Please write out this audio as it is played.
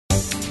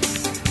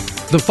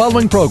The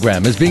following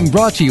program is being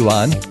brought to you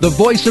on the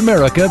Voice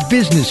America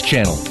Business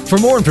Channel. For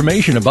more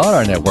information about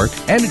our network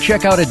and to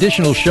check out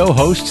additional show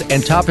hosts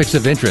and topics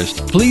of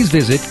interest, please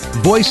visit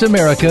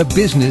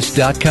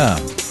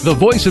voiceamericabusiness.com. The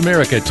Voice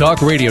America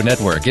Talk Radio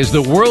Network is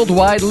the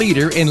worldwide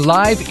leader in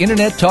live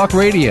Internet talk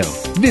radio.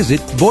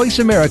 Visit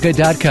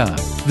voiceamerica.com.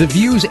 The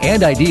views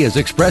and ideas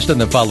expressed on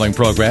the following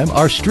program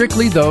are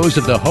strictly those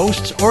of the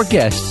hosts or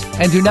guests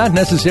and do not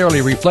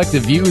necessarily reflect the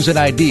views and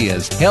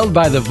ideas held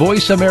by the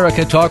Voice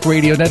America Talk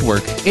Radio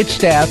Network, its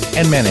staff,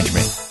 and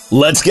management.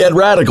 Let's Get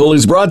Radical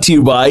is brought to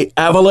you by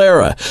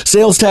Avalara,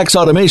 sales tax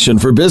automation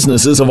for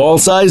businesses of all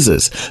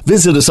sizes.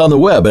 Visit us on the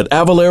web at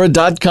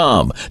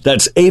avalara.com.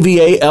 That's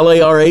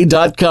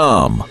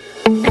avalara.com.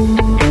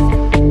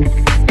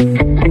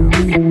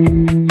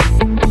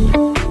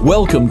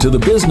 Welcome to the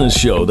business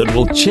show that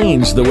will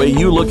change the way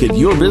you look at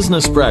your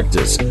business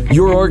practice,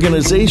 your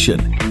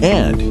organization,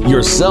 and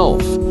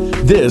yourself.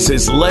 This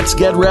is Let's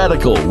Get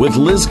Radical with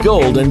Liz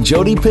Gold and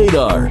Jody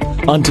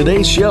Padar. On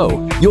today's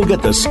show, you'll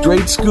get the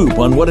straight scoop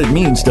on what it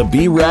means to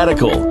be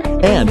radical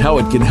and how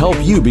it can help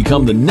you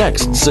become the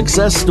next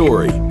success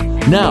story.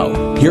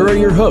 Now, here are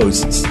your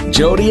hosts,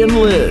 Jody and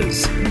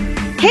Liz.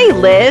 Hey,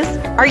 Liz,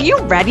 are you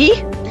ready?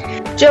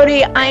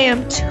 Jody, I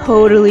am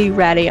totally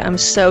ready. I'm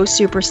so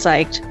super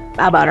psyched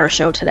about our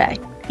show today.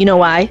 You know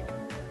why?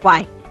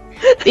 Why?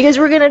 Because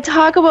we're going to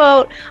talk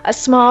about a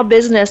small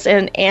business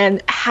and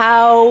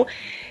how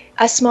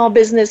a small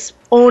business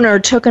owner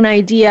took an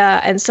idea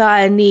and saw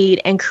a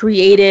need and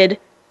created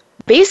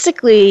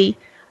basically,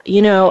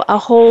 a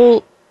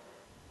whole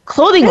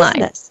clothing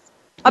line.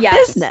 A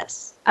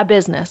business. A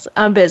business.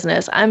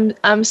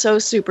 I'm so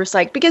super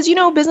psyched because,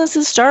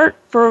 businesses start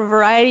for a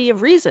variety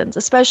of reasons,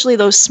 especially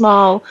those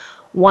small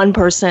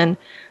one-person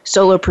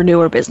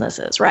solopreneur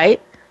businesses,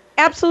 right?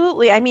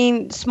 Absolutely. I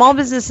mean, small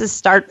businesses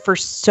start for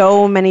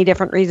so many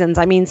different reasons.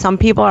 I mean, some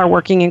people are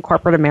working in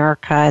corporate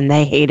America and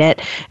they hate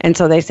it. And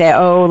so they say,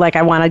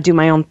 I want to do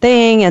my own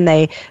thing. And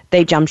they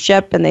jump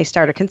ship and they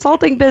start a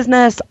consulting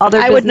business.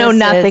 I would know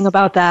nothing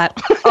about that.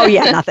 Oh,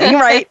 yeah, nothing.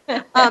 Right.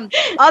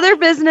 Other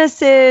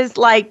businesses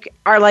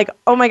are like,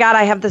 oh, my God,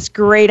 I have this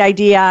great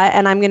idea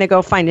and I'm going to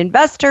go find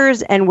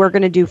investors and we're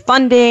going to do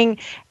funding.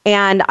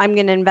 And I'm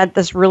going to invent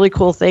this really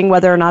cool thing,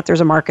 whether or not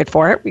there's a market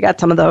for it. We got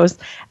some of those.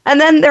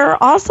 And then there are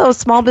also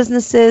small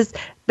businesses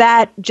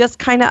that just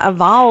kind of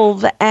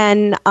evolve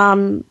and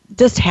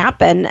just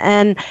happen.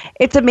 And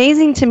it's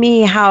amazing to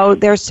me how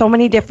there's so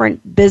many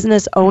different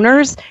business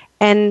owners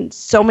and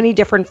so many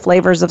different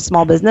flavors of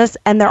small business.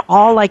 And they're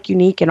all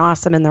unique and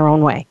awesome in their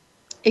own way.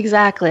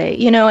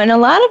 Exactly. And a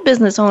lot of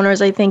business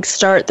owners, I think,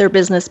 start their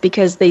business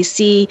because they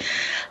see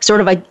sort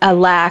of a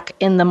lack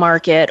in the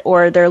market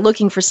or they're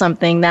looking for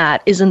something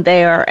that isn't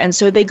there. And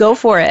so they go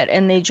for it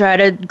and they try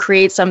to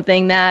create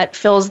something that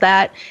fills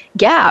that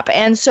gap.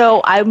 And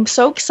so I'm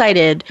so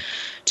excited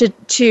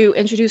to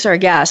introduce our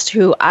guest,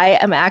 who I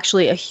am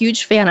actually a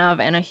huge fan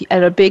of and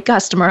a big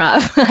customer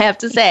of, I have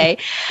to say.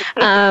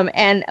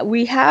 And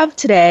we have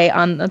today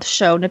on the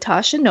show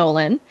Natasha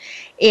Nolan,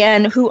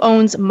 and who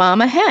owns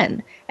Mama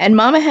Hen. And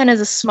Mama Hen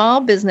is a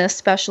small business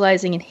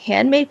specializing in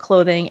handmade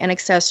clothing and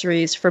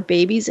accessories for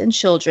babies and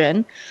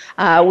children,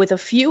 with a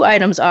few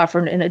items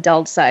offered in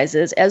adult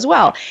sizes as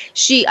well.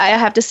 I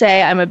have to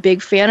say, I'm a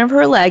big fan of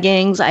her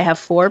leggings. I have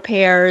 4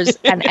 pairs,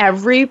 and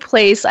every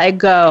place I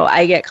go,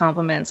 I get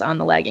compliments on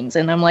the leggings.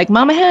 And I'm like,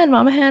 Mama Hen,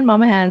 Mama Hen,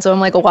 Mama Hen. So I'm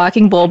like a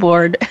walking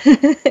billboard.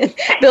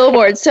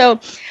 So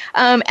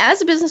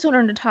as a business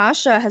owner,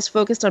 Natasha has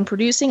focused on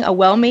producing a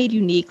well-made,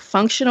 unique,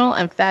 functional,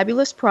 and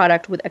fabulous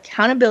product with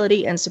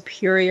accountability and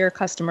superior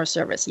customer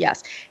service.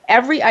 Yes,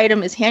 every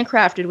item is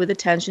handcrafted with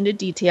attention to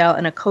detail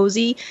in a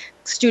cozy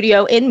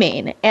studio in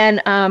Maine.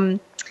 And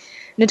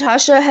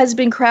Natasha has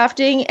been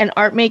crafting and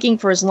art making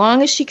for as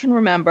long as she can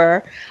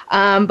remember,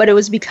 but it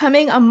was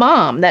becoming a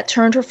mom that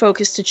turned her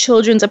focus to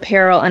children's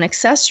apparel and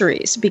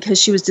accessories because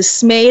she was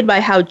dismayed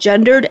by how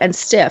gendered and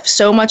stiff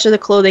so much of the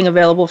clothing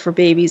available for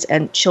babies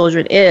and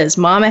children is.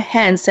 Mama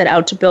Hen set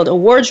out to build a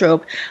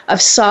wardrobe of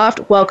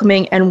soft,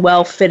 welcoming, and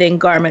well-fitting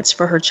garments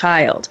for her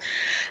child.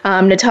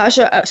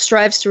 Natasha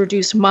strives to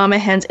reduce Mama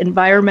Hen's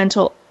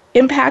environmental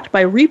impact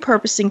by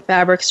repurposing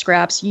fabric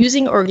scraps,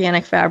 using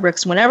organic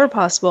fabrics whenever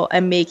possible,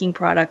 and making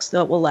products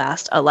that will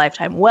last a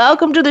lifetime.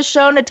 Welcome to the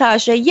show,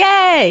 Natasha.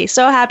 Yay!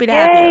 So happy to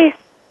have you.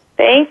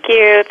 Thank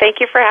you. Thank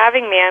you for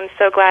having me. I'm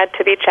so glad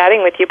to be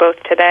chatting with you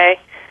both today.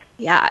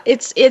 Yeah,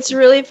 it's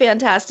really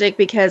fantastic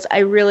because I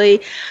really,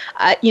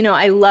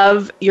 I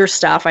love your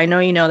stuff. I know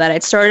you know that.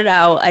 It started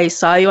out, I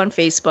saw you on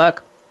Facebook,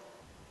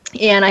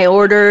 and I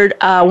ordered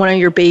one of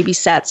your baby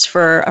sets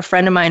for a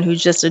friend of mine who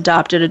just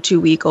adopted a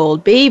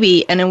 2-week-old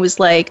baby. And I was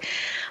like,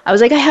 I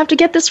have to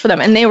get this for them.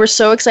 And they were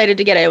so excited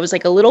to get it. It was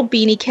like a little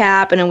beanie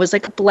cap, and it was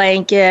like a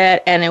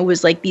blanket, and it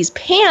was like these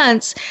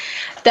pants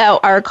that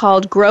are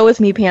called Grow With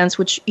Me pants,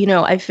 which,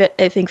 I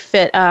think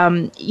fit,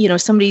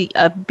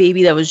 a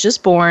baby that was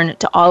just born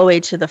to all the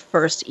way to the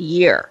first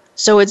year.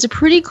 So it's a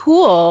pretty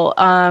cool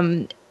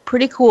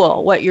pretty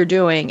cool what you're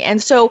doing.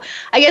 And so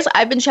I guess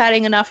I've been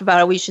chatting enough about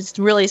it. We should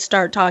really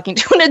start talking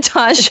to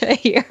Natasha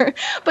here.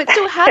 But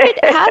so how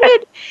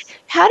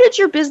did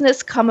your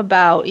business come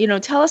about?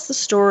 Tell us the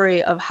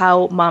story of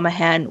how Mama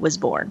Hen was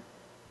born.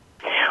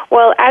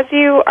 Well, as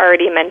you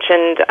already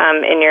mentioned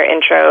in your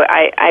intro,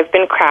 I've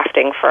been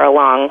crafting for a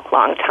long,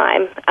 long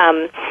time.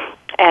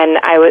 And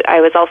I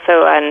was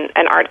also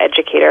an art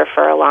educator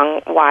for a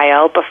long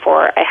while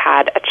before I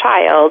had a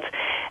child.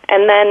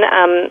 And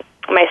then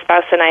my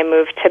spouse and I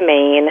moved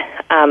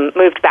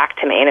back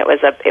to Maine. It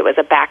was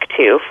a back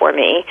to for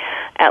me,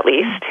 at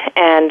least.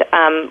 And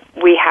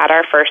we had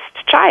our first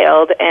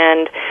child,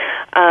 and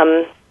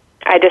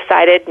I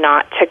decided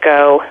not to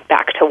go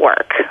back to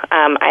work.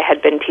 I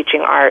had been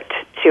teaching art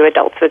to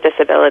adults with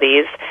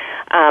disabilities,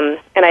 and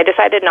I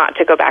decided not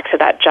to go back to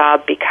that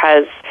job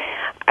because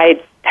I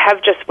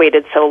have just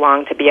waited so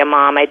long to be a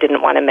mom. I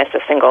didn't want to miss a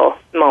single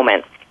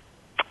moment.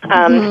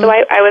 So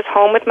I was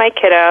home with my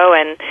kiddo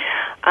and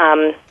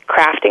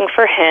crafting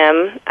for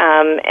him,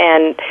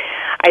 and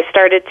I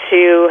started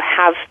to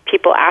have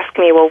people ask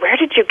me, well, where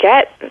did you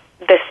get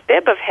this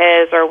bib of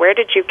his, or where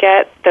did you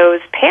get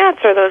those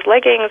pants or those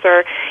leggings,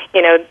 or,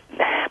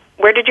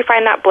 where did you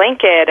find that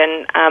blanket?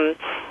 And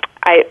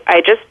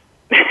I just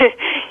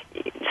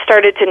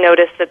started to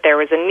notice that there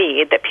was a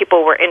need, that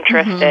people were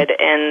interested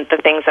in the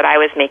things that I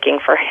was making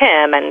for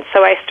him. And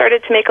so I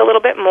started to make a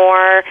little bit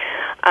more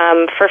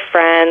for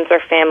friends or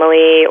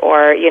family,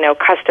 or,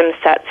 custom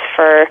sets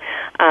for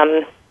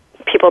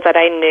people that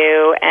I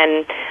knew.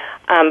 And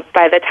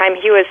by the time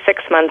he was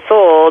 6 months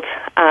old,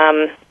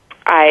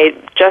 I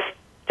just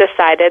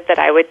decided that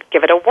I would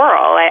give it a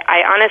whirl.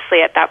 I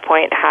honestly, at that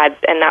point,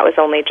 and that was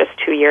only just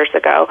 2 years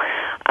ago,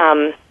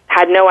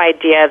 had no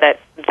idea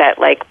that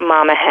like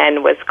Mama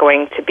Hen was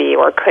going to be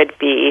or could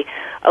be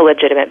a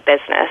legitimate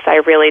business.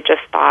 I really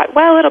just thought,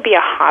 well, it'll be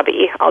a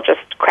hobby. I'll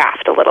just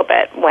craft a little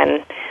bit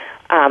when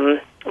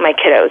my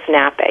kiddo's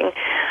napping.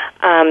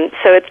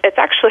 So it's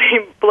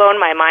actually blown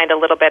my mind a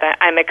little bit.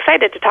 I'm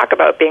excited to talk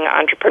about being an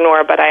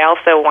entrepreneur, but I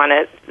also want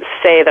to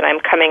say that I'm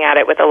coming at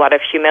it with a lot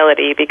of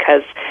humility,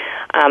 because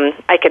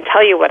I can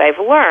tell you what I've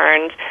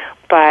learned,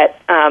 but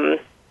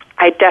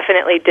I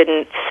definitely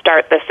didn't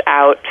start this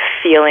out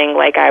feeling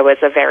like I was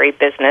a very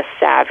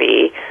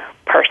business-savvy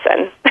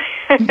person.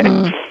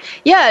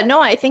 Yeah,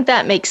 no, I think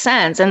that makes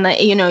sense. And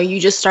that, you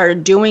just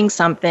started doing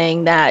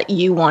something that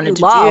you wanted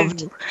to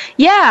do.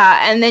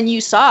 Yeah, and then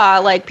you saw,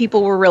 like,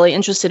 people were really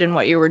interested in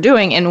what you were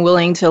doing and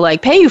willing to,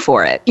 like, pay you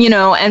for it,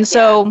 and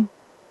so...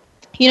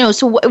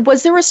 so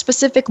was there a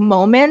specific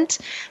moment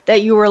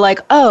that you were like,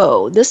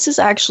 oh, this is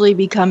actually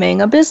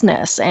becoming a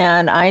business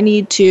and I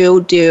need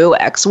to do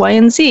X, Y,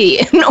 and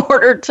Z in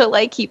order to,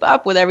 like, keep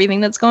up with everything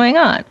that's going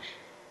on?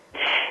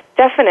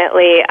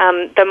 Definitely.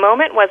 The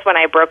moment was when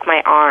I broke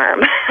my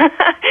arm.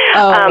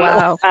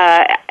 Wow.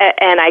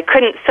 And I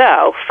couldn't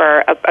sew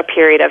for a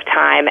period of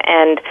time.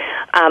 And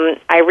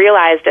I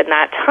realized in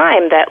that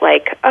time that,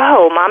 like,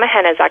 Mama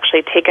Hen has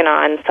actually taken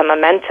on some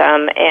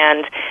momentum.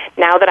 And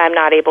now that I'm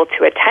not able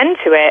to attend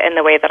to it in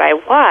the way that I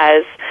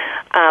was,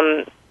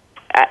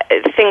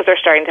 things are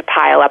starting to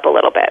pile up a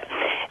little bit.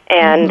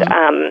 And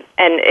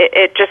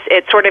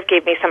it sort of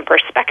gave me some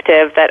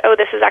perspective that,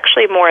 this is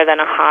actually more than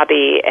a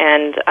hobby,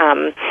 and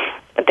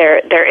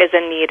there is a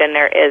need and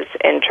there is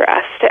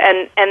interest.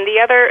 And the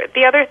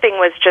other thing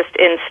was just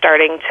in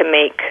starting to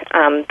make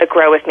the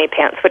Grow With Me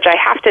pants, which I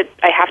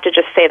have to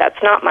just say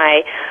that's not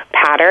my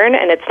pattern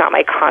and it's not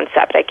my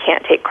concept. I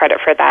can't take credit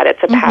for that.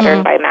 It's a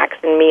pattern by Max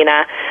and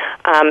Mina.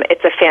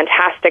 It's a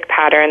fantastic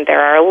pattern.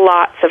 There are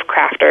lots of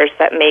crafters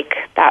that make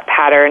that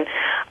pattern.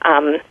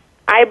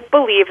 I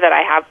believe that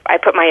I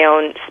put my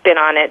own spin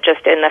on it,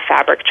 just in the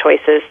fabric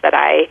choices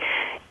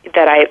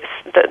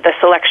the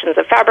selections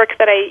of fabric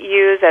that I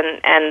use,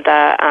 and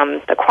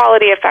the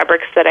quality of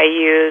fabrics that I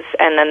use,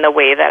 and then the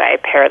way that I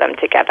pair them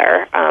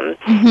together.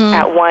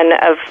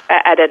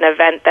 At an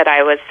event that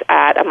I was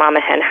at, a Mama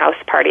Hen house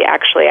party,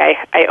 actually,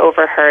 I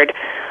overheard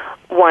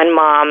one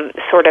mom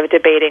sort of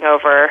debating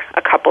over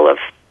a couple of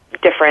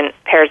different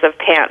pairs of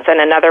pants,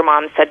 and another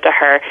mom said to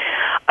her,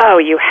 "Oh,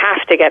 you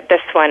have to get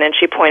this one," and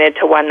she pointed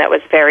to one that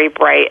was very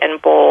bright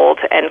and bold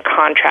and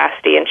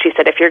contrasty, and she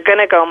said, "If you're going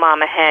to go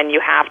Mama Hen, you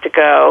have to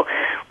go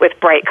with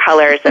bright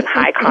colors and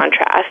high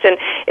contrast." And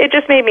it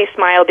just made me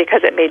smile,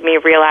 because it made me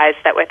realize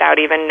that without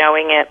even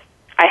knowing it,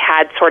 I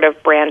had sort of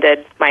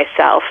branded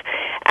myself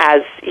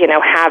as,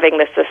 having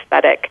this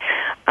aesthetic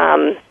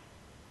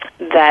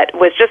that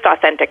was just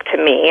authentic to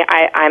me.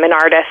 I'm an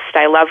artist.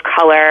 I love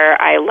color.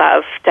 I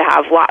love to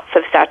have lots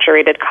of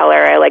saturated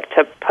color. I like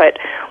to put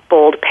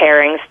bold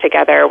pairings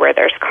together where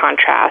there's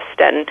contrast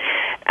and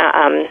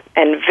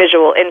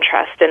visual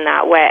interest in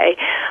that way.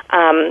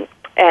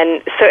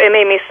 And so it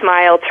made me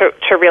smile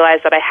to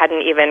realize that I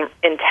hadn't even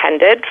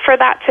intended for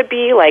that to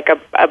be like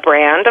a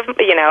brand of,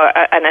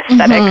 an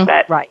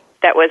aesthetic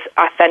that was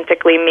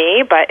authentically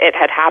me, but it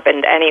had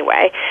happened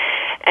anyway.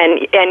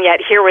 And yet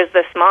here was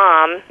this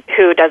mom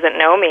who doesn't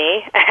know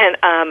me and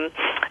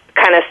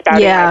kind of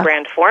spouting my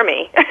brand for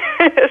me.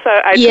 So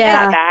I just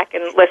sat back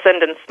and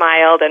listened and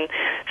smiled and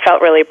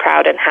felt really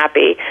proud and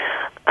happy.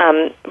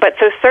 But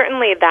so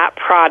certainly that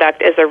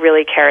product is a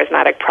really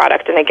charismatic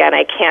product. And again,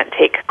 I can't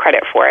take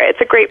credit for it.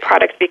 It's a great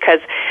product because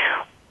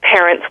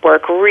parents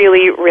work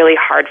really, really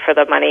hard for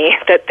the money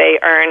that they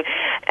earn,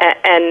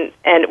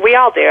 and we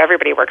all do.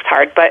 Everybody works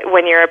hard, but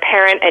when you're a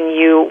parent and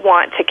you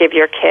want to give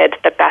your kid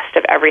the best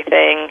of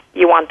everything,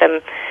 you want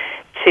them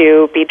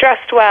to be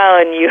dressed well,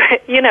 and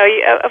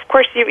of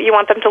course you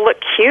want them to look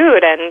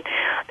cute and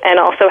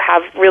also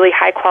have really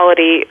high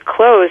quality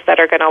clothes that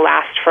are going to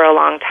last for a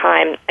long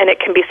time. And it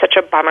can be such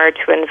a bummer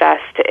to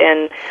invest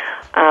in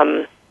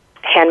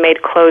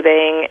handmade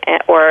clothing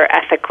or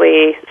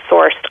ethically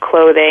sourced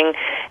clothing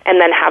and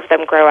then have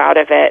them grow out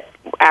of it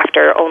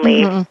after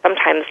only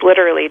sometimes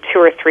literally 2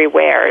 or 3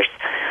 wears.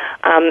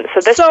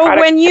 So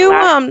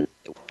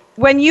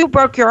when you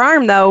broke your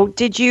arm, though,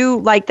 did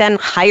you then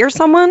hire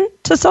someone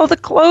to sew the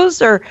clothes,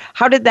 or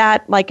how did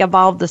that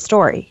evolve the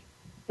story?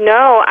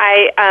 No,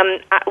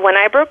 when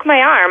I broke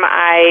my arm,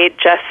 I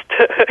just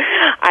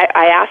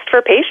I asked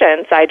for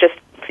patience. I just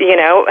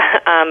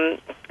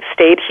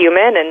stayed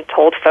human and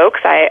told folks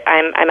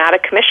I'm out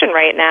of commission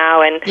right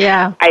now, and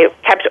I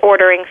kept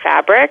ordering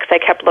fabrics. I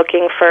kept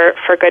looking for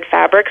good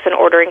fabrics and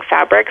ordering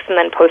fabrics, and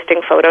then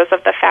posting photos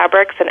of the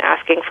fabrics and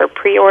asking for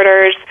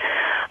pre-orders.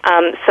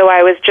 So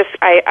I was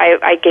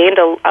I gained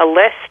a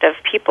list of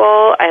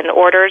people and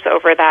orders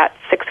over that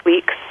 6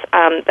 weeks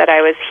that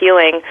I was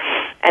healing,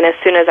 and as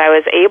soon as I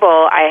was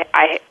able,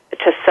 I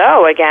to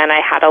sew again,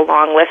 I had a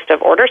long list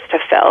of orders to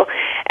fill.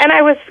 And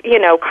I was,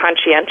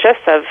 conscientious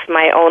of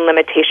my own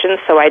limitations,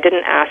 so I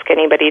didn't ask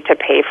anybody to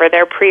pay for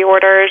their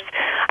pre-orders.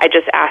 I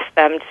just asked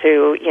them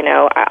to,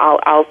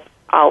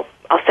 I'll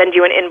send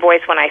you an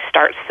invoice when I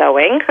start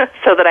sewing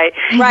so that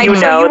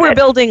So you were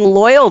building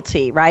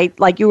loyalty, right?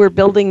 You were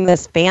building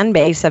this fan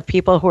base of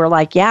people who are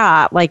I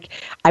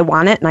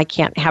want it and I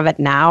can't have it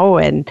now,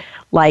 and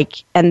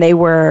they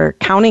were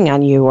counting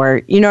on you,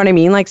 or you know what I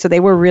mean? So they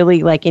were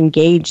really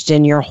engaged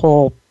in your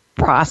whole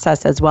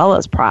process as well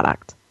as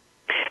product.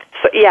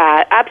 So,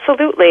 yeah,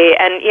 absolutely.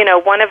 And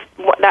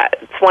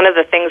that's one of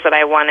the things that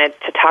I wanted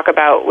to talk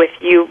about with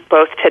you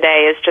both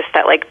today, is just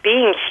that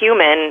being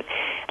human,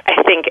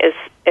 I think is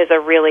a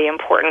really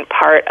important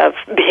part of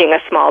being a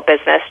small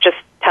business. Just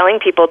telling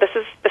people this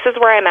is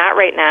where I'm at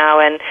right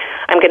now, and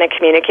I'm going to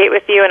communicate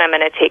with you, and I'm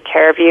going to take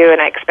care of you, and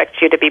I expect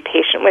you to be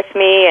patient with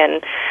me,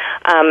 and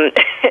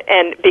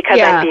because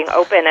I'm being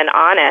open and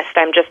honest,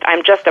 I'm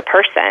just a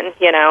person,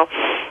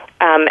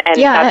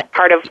 that's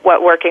part of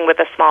what working with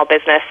a small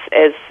business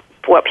is.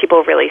 What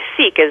people really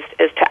seek is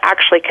to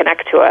actually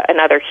connect to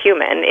another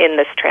human in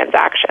this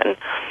transaction.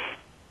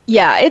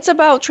 Yeah, it's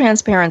about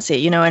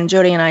transparency, and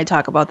Jody and I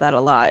talk about that a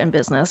lot in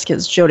business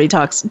because Jody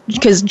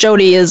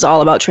is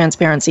all about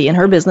transparency in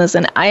her business,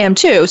 and I am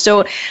too.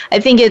 So I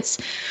think it's,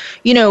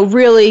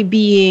 really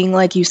being,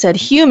 like you said,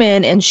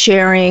 human and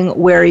sharing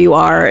where you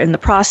are in the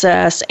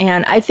process.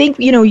 And I think,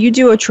 you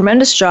do a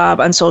tremendous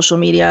job on social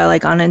media,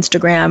 like on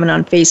Instagram and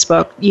on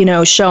Facebook,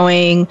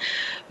 showing,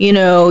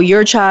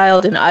 your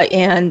child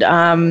and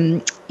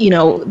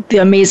the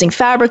amazing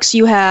fabrics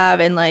you have,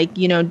 and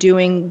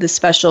doing the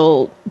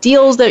special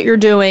deals that you're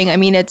doing. I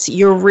mean,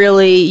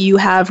 you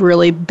have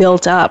really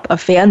built up a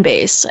fan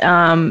base,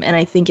 and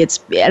I think it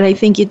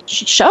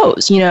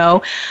shows.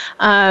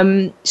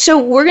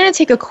 So we're going to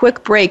take a quick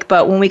break,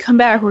 but when we come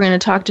back, we're going to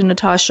talk to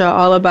Natasha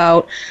all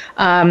about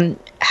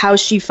how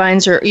she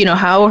finds her,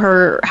 how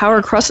her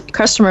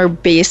customer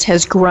base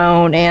has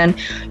grown, and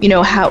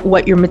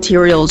what your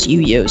materials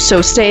you use.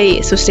 So stay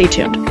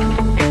tuned.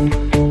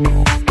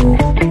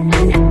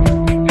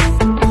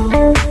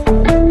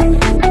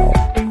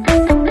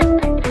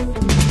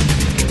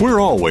 We're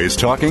always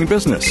talking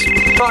business.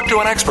 Talk to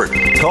an expert.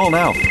 Call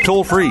now,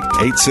 toll free,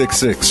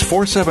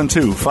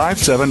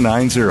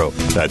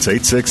 866-472-5790. That's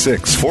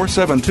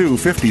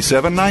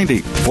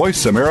 866-472-5790.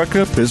 Voice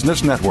America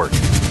Business Network.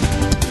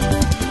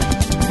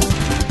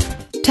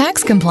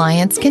 Tax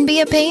compliance can be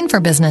a pain for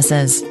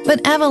businesses,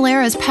 but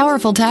Avalara's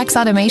powerful tax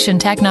automation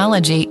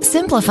technology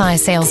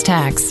simplifies sales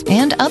tax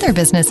and other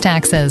business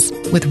taxes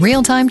with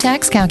real-time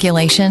tax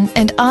calculation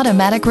and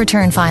automatic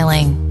return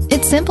filing.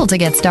 It's simple to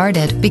get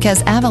started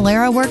because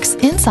Avalara works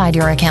inside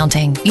your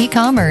accounting,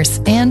 e-commerce,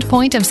 and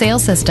point-of-sale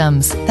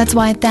systems. That's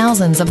why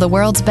thousands of the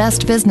world's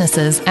best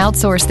businesses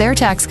outsource their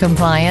tax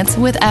compliance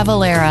with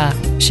Avalara.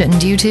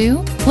 Shouldn't you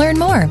too? Learn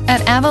more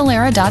at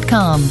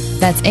Avalara.com.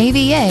 That's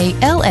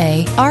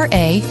Avalara.com.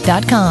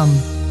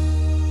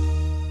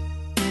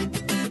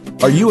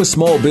 Are you a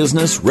small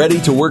business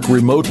ready to work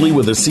remotely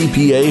with a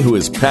CPA who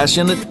is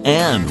passionate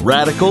and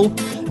radical?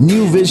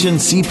 New Vision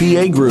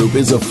CPA Group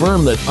is a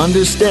firm that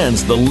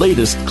understands the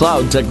latest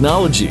cloud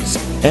technologies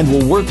and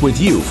will work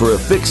with you for a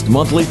fixed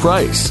monthly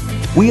price.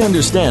 We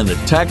understand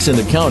that tax and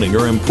accounting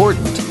are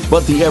important,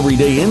 but the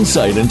everyday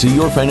insight into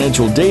your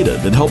financial data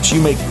that helps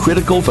you make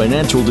critical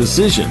financial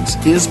decisions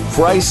is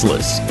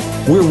priceless.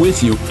 We're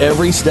with you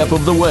every step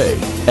of the way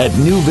at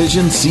New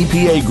Vision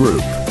CPA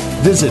Group.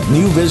 Visit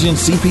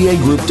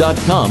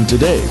newvisioncpagroup.com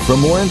today for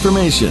more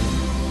information.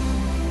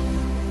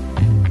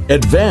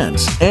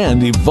 Advance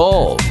and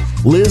evolve.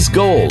 Liz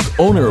Gold,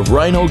 owner of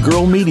Rhino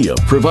Girl Media,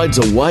 provides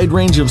a wide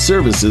range of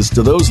services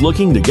to those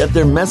looking to get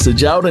their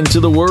message out into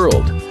the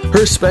world.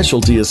 Her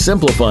specialty is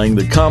simplifying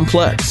the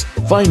complex,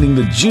 finding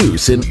the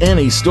juice in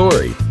any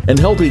story, and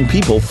helping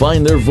people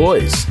find their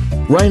voice.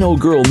 Rhino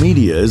Girl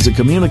Media is a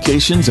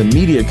communications and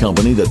media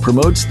company that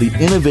promotes the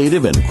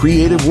innovative and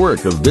creative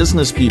work of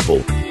business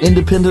people,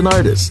 independent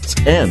artists,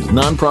 and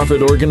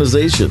nonprofit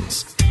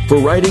organizations. For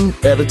writing,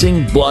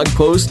 editing, blog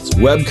posts,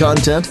 web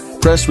content,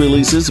 press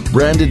releases,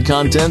 branded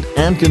content,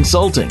 and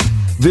consulting,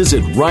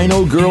 visit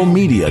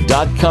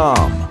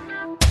rhinogirlmedia.com.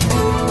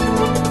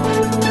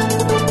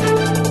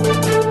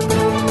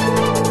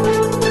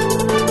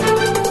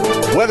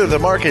 Whether the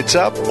market's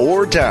up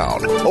or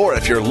down, or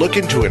if you're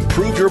looking to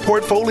improve your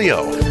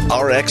portfolio,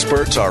 our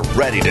experts are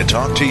ready to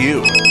talk to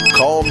you.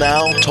 Call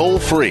now toll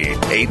free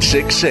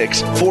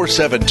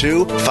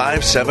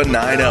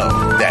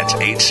 866-472-5790. That's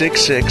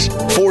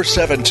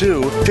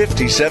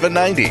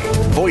 866-472-5790.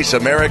 Voice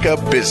America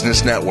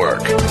Business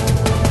Network.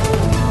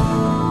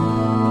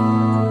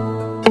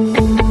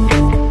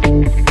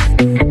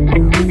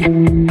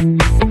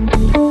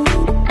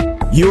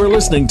 You are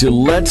listening to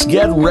Let's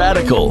Get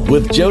Radical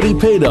with Jody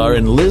Padar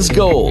and Liz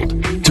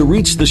Gold. To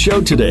reach the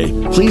show today,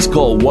 please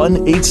call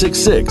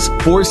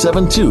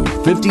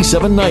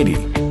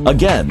 1-866-472-5790.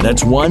 Again,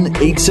 that's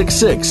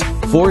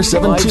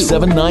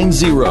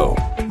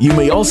 1-866-472-5790. You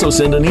may also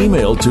send an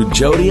email to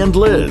Jody and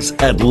Liz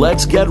at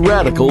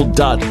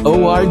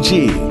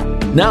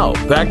letsgetradical.org. Now,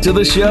 back to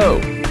the show.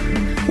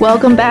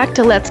 Welcome back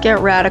to Let's Get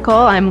Radical.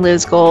 I'm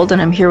Liz Gold,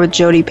 and I'm here with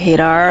Jody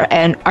Padar.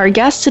 And our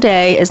guest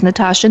today is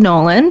Natasha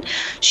Nolan.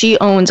 She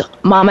owns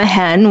Mama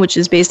Hen, which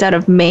is based out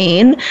of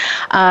Maine,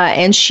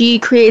 and she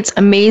creates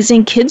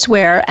amazing kids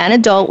wear and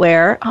adult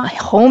wear,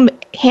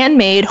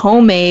 handmade,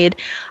 homemade,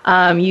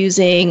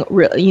 using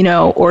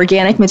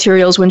organic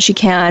materials when she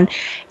can,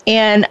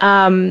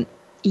 and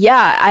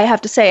yeah, I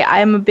have to say,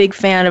 I'm a big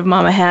fan of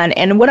Mama Hen.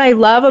 And what I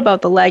love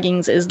about the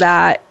leggings is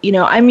that,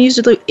 I'm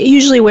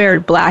usually wear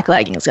black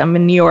leggings. I'm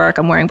in New York,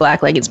 I'm wearing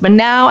black leggings. But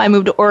now I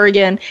moved to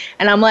Oregon,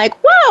 and I'm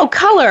like, wow,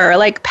 color,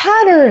 like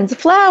patterns,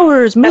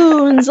 flowers,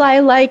 moons. I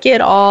like it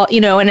all,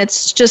 and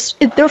it's just,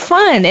 they're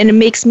fun, and it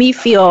makes me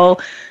feel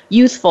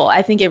youthful.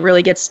 I think it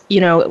really gets,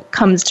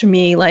 comes to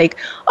me like,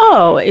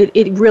 oh, it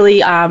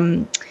really,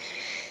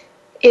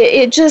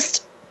 it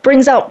just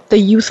brings out the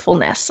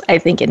youthfulness, I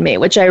think, in me,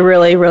 which I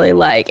really, really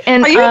like.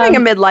 And are you having a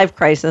midlife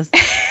crisis?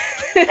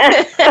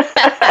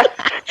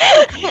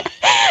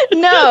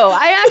 No,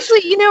 I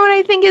actually, what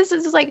I think is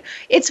like,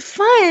 it's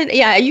fun.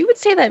 Yeah, you would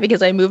say that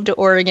because I moved to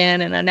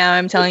Oregon, and now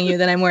I'm telling you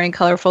that I'm wearing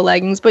colorful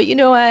leggings. But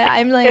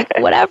I'm like,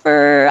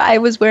 whatever. I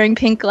was wearing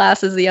pink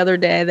glasses the other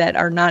day that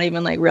are not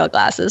even like real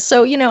glasses.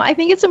 So, I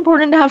think it's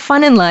important to have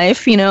fun in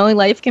life.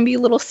 Life can be a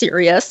little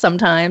serious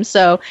sometimes.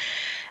 So,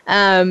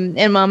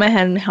 and Mama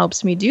Hen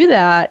helps me do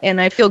that, and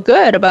I feel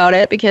good about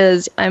it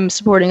because I'm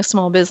supporting a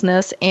small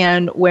business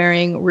and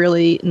wearing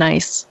really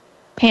nice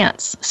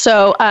pants.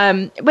 So,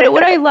 but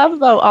what I love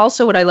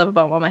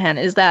about Mama Hen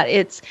is that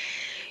it's,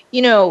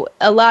 a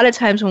lot of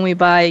times when we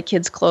buy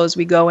kids' clothes,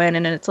 we go in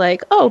and it's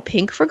like, oh,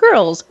 pink for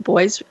girls,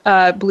 boys,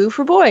 blue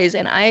for boys,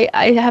 and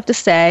I have to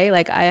say,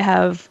 like, I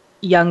have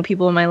young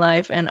people in my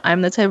life, and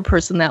I'm the type of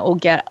person that will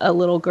get a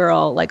little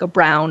girl like a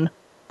brown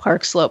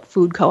Park Slope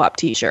Food Co-op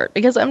t-shirt,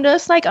 because I'm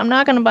just like, I'm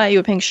not going to buy you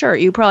a pink shirt.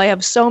 You probably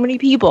have so many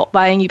people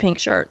buying you pink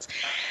shirts.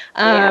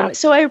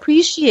 So I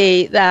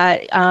appreciate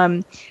that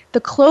the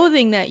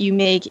clothing that you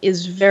make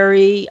is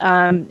very,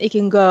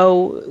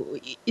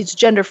 it's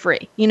gender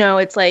free.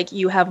 It's like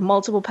you have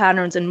multiple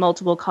patterns and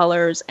multiple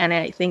colors, and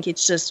I think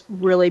it's just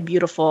really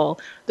beautiful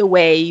the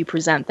way you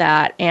present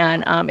that.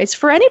 And it's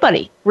for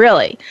anybody,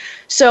 really.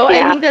 So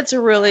I think that's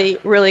a really,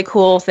 really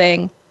cool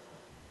thing.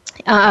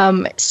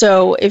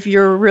 So if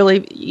you're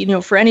really,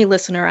 for any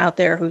listener out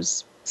there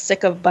who's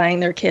sick of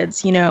buying their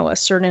kids, a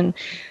certain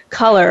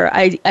color,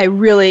 I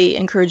really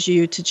encourage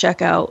you to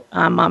check out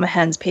Mama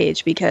Hen's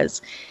page,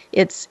 because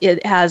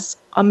it has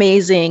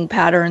amazing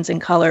patterns and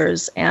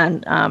colors,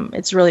 and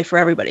it's really for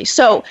everybody.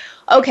 So,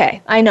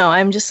 okay, I know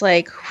I'm just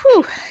like,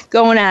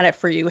 going at it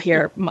for you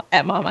here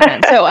at Mama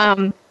Hen.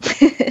 So,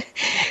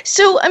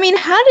 so I mean,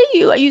 how do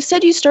you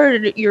said you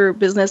started your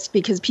business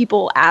because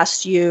people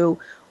asked you,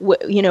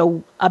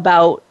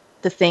 about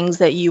the things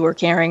that you were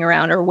carrying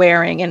around or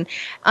wearing, and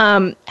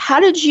how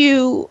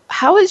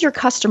has your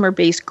customer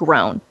base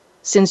grown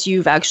since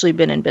you've actually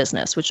been in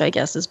business, which I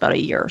guess is about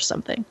a year or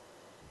something?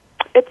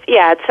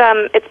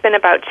 It's been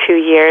about 2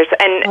 years,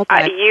 and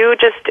okay. You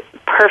just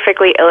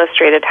perfectly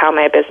illustrated how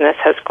my business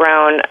has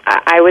grown.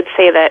 I would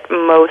say that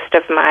most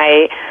of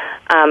my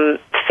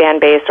fan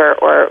base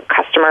or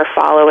customer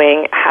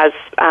following has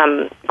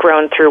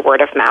grown through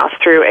word of mouth,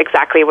 through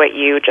exactly what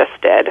you just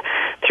did,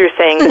 through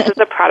saying, this is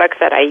a product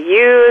that I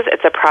use,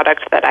 it's a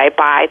product that I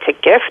buy to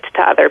gift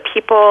to other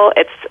people.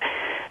 It's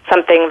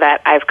something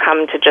that I've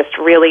come to just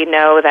really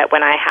know that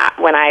when I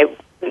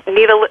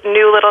need a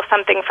new little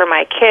something for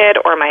my kid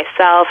or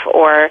myself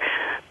or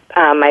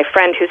my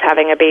friend who's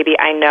having a baby,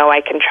 I know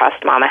I can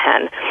trust Mama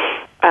Hen.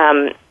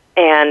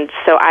 And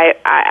so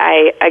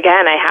I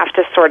again, I have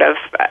to sort of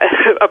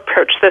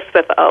approach this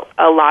with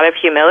a lot of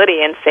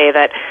humility and say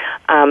that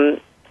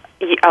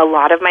a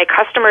lot of my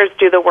customers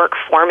do the work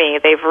for me.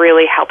 They've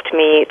really helped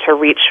me to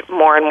reach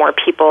more and more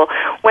people.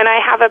 When I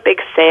have a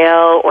big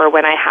sale or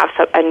when I have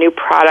a new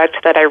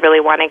product that I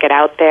really want to get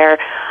out there,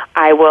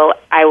 I will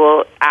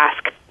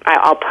ask.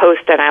 I'll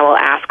post and I will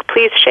ask,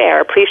 please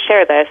share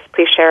this,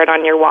 please share it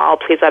on your wall,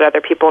 please let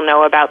other people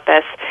know about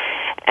this,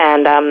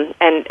 and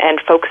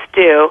folks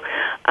do,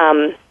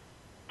 and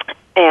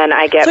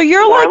I get. So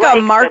you're like a likes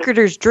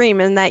marketer's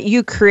dream in that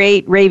you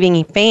create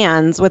raving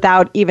fans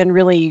without even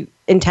really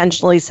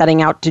intentionally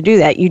setting out to do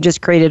that. You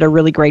just created a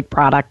really great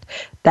product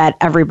that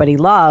everybody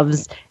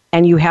loves,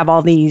 and you have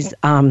all these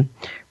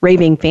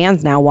raving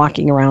fans now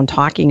walking around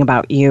talking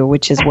about you,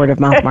 which is word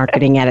of mouth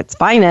marketing at its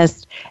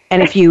finest.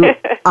 And if you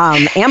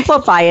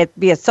amplify it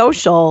via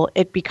social,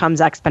 it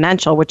becomes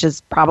exponential, which is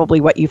probably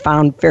what you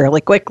found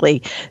fairly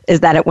quickly,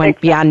 is that it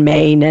went beyond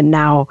Maine and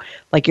now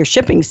like you're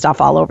shipping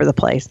stuff all over the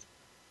place.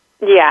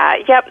 Yeah,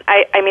 yep.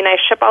 I mean, I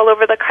ship all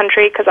over the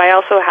country because I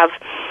also have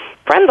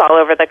friends all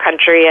over the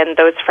country, and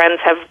those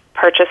friends have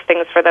purchased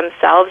things for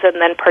themselves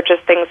and then purchase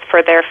things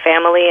for their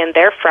family and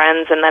their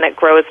friends, and then it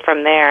grows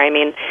from there. I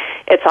mean,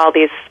 it's all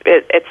these,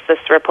 it's this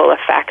ripple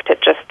effect.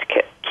 It just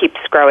keeps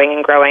growing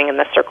and growing, and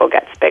the circle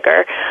gets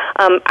bigger.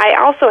 I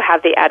also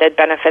have the added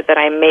benefit that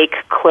I make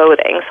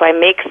clothing, so I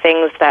make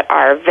things that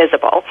are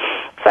visible.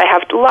 So I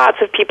have lots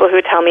of people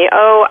who tell me,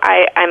 oh,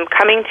 I'm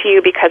coming to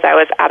you because I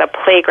was at a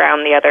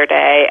playground the other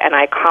day, and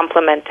I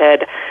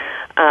complimented,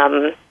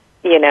 I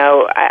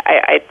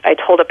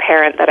told a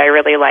parent that I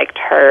really liked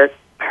her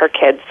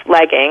kid's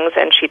leggings,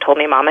 and she told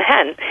me Mama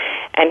Hen,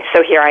 and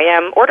so here I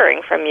am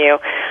ordering from you.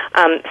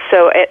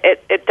 So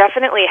it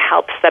definitely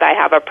helps that I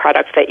have a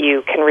product that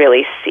you can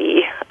really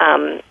see.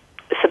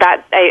 So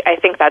that I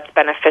think that's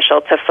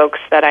beneficial to folks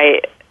that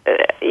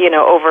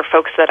over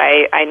folks that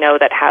I know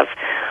that have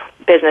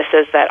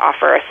businesses that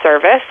offer a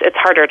service. It's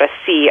harder to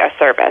see a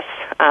service.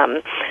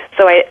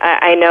 So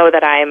I know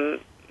that I'm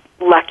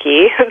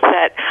lucky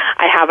that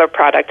I have a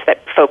product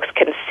that folks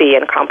can see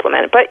and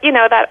compliment. But,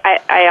 that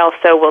I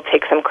also will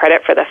take some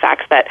credit for the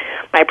fact that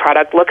my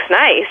product looks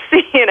nice,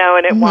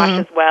 and it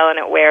washes well and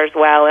it wears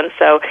well. And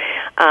so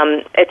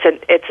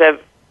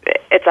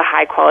it's a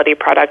high quality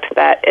product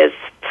that is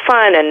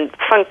fun and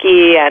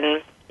funky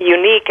and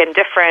unique and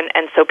different.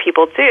 And so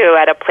people do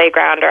at a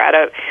playground or at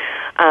a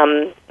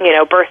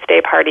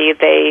birthday party,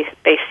 they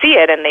see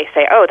it and they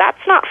say, oh, that's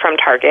not from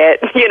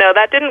Target.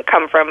 That didn't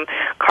come from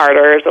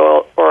Carter's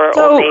or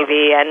Old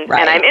Navy, and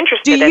I'm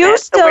interested in it. Do you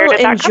still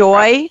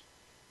enjoy?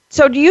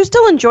 So do you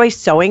still enjoy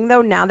sewing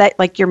though? Now that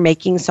like you're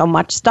making so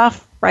much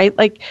stuff, right?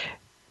 Like,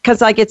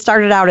 because like it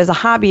started out as a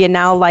hobby, and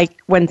now like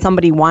when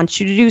somebody wants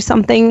you to do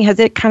something, has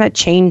it kind of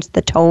changed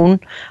the tone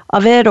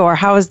of it, or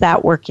how is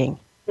that working?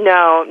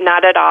 No,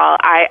 not at all.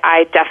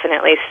 I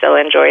definitely still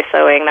enjoy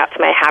sewing. That's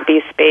my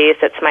happy space.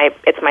 It's my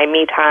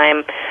me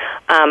time.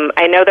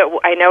 I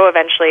know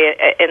eventually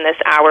in this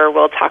hour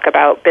we'll talk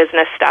about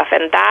business stuff,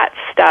 and that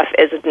stuff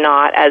is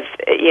not as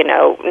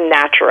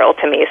natural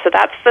to me. So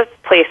that's the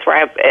place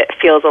where it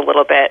feels a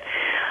little bit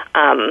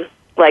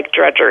like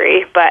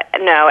drudgery. But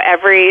no,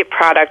 every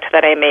product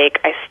that I make,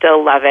 I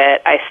still love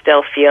it. I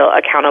still feel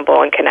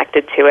accountable and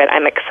connected to it.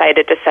 I'm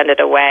excited to send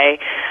it away.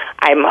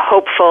 I'm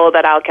hopeful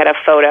that I'll get a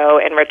photo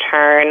in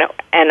return,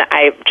 and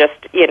I just,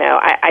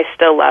 I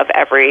still love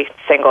every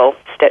single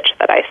stitch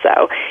that I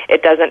sew.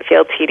 It doesn't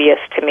feel tedious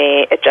to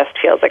me. It just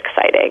feels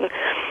exciting.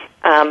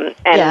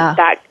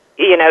 That,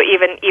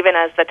 even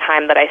as the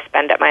time that I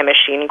spend at my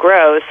machine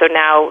grows, so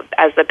now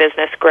as the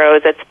business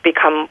grows, it's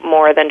become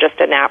more than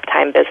just a nap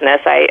time business.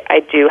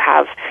 I do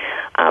have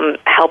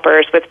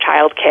helpers with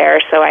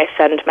childcare, so I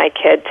send my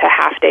kid to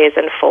half days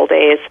and full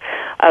days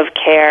of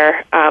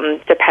care,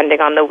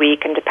 depending on the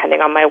week and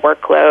depending on my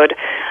workload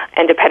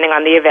and depending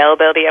on the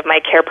availability of my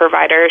care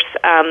providers.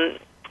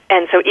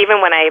 And so even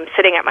when I'm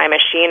sitting at my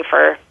machine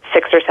for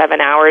 6 or 7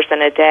 hours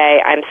in a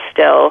day, I'm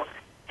still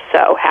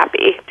so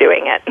happy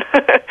doing it.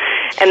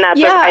 And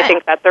I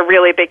think that's a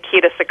really big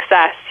key to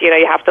success.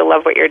 You have to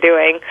love what you're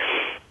doing.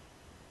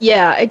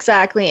 Yeah,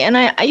 exactly. And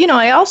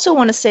I also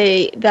want to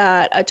say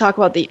that I talk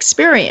about the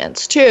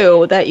experience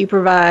too that you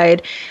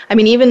provide. I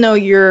mean, even though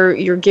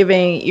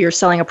you're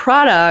selling a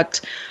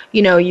product,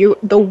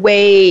 the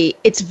way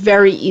it's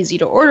very easy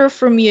to order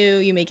from you,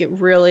 you make it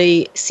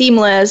really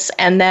seamless,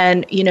 and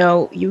then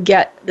you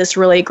get this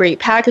really great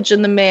package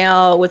in the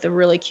mail with a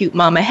really cute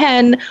Mama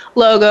Hen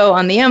logo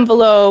on the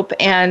envelope,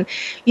 and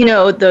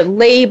the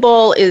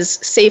label is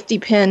safety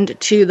pinned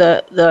to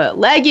the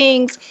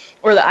leggings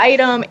or the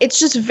item. It's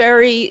just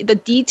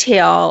the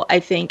detail, I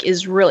think,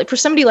 is really, for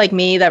somebody like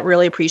me that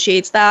really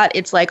appreciates that,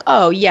 it's like,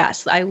 oh,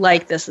 yes, I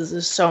like this. This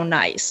is so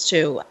nice,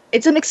 too.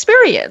 It's an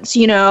experience,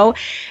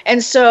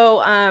 And so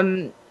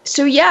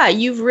So yeah,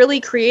 you've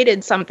really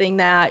created something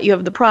that you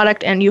have the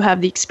product and you have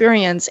the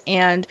experience,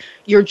 and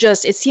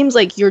it seems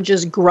like you're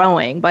just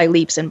growing by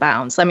leaps and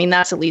bounds. I mean,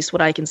 that's at least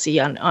what I can see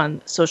on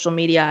social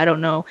media. I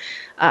don't know.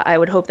 I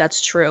would hope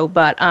that's true,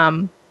 but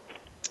so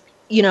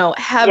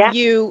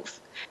you've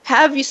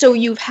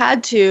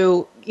had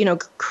to,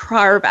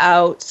 carve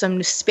out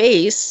some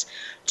space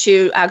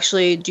to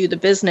actually do the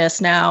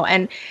business now.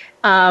 And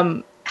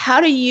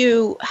how do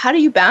you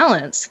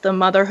balance the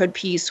motherhood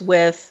piece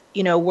with,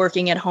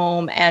 working at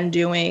home and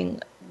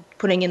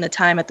putting in the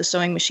time at the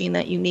sewing machine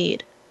that you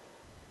need?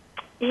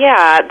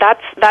 Yeah,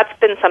 that's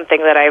been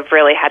something that I've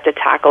really had to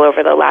tackle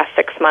over the last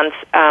 6 months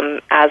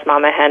as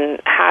Mama Hen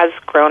has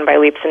grown by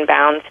leaps and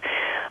bounds.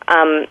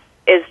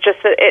 Is just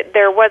that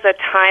there was a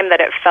time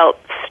that it felt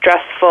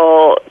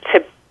stressful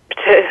to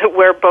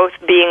where both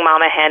being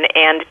Mama Hen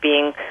and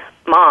being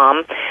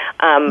mom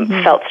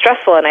felt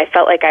stressful, and I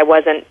felt like I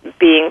wasn't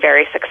being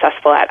very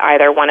successful at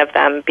either one of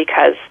them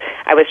because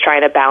I was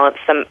trying to balance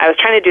them. I was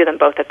trying to do them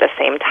both at the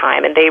same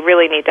time, and they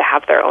really need to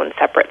have their own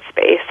separate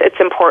space. It's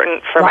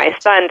important for my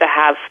son to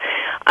have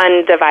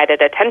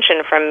undivided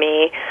attention from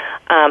me,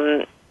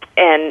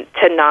 and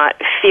to not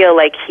feel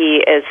like he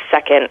is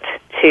second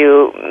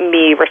to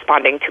me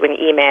responding to an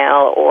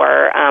email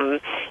or,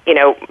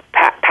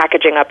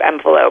 packaging up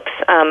envelopes.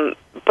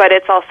 But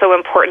it's also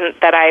important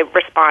that I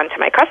respond to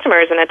my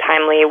customers in a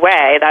timely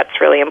way. That's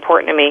really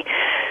important to me.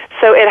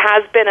 So it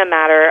has been a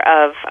matter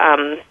of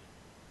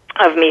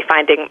me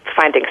finding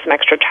some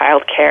extra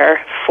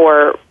childcare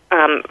for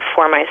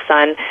my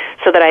son,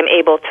 so that I'm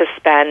able to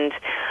spend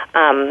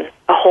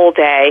a whole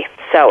day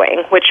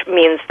sewing, which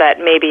means that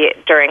maybe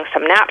during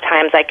some nap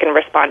times I can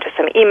respond to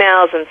some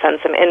emails and send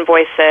some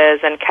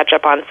invoices and catch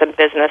up on some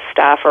business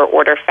stuff or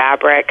order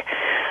fabric.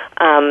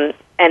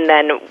 And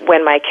then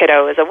when my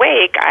kiddo is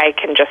awake, I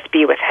can just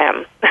be with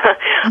him.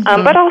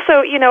 But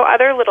also,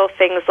 other little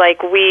things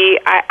like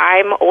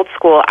I'm old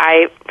school.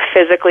 I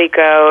physically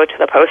go to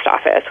the post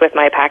office with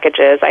my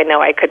packages. I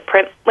know I could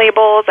print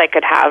labels. I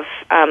could have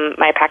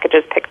my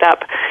packages picked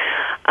up.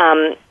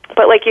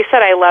 But like you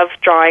said, I love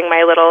drawing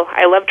my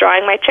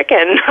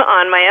chicken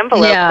on my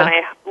envelopes, and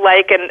I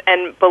like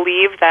and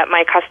believe that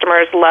my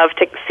customers love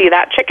to see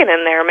that chicken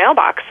in their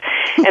mailbox.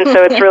 And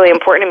so it's really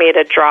important to me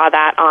to draw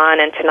that on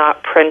and to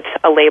not print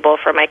a label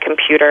for my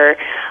computer,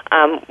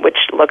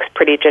 which looks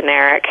pretty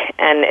generic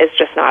and is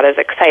just not as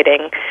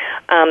exciting.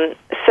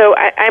 So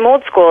I'm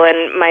old school,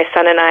 and my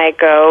son and I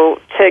go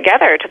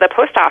together to the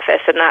post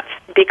office, and that's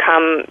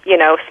become,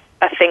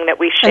 a thing that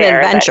we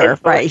share. An adventure,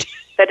 right.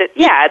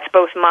 It's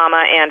both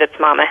Mama and it's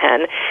Mama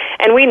Hen.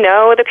 And we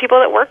know the people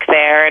that work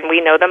there, and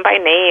we know them by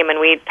name, and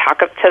we talk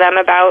to them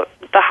about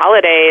the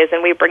holidays,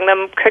 and we bring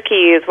them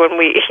cookies when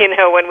we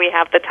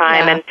have the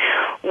time. Yeah. And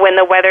when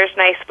the weather's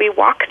nice, we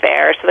walk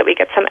there so that we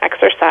get some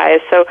exercise.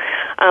 So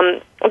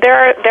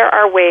there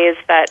are ways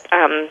that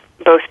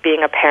both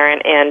being a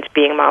parent and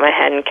being Mama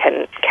Hen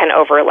can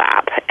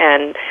overlap.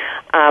 And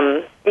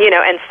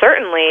and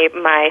certainly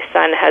my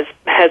son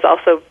has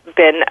also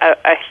been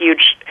a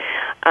huge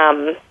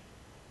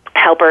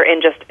helper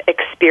in just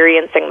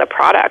experiencing the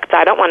product.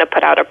 I don't want to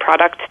put out a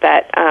product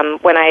that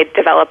when I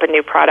develop a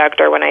new product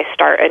or when I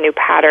start a new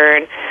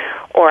pattern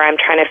or I'm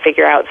trying to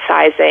figure out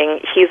sizing,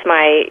 he's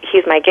my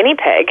guinea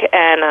pig,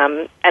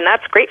 and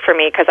that's great for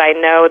me because I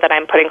know that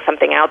I'm putting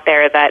something out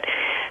there that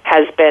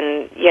has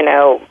been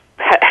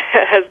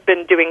has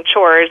been doing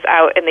chores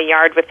out in the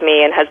yard with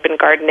me and has been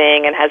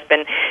gardening and has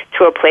been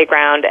to a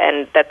playground,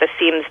 and that the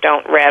seams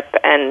don't rip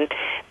and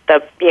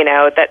that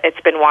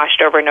it's been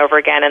washed over and over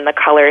again and the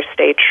colors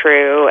stay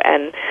true.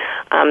 And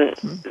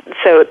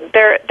so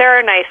there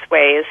are nice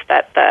ways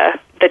that the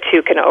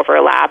two can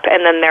overlap,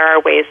 and then there are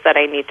ways that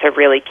I need to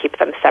really keep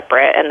them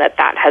separate, and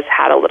that has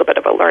had a little bit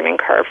of a learning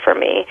curve for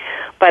me.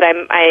 But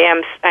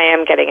I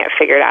am getting it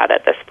figured out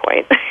at this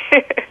point.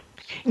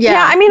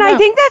 Yeah, I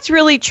think that's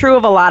really true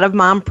of a lot of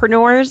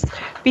mompreneurs,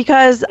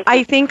 because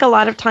I think a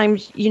lot of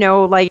times,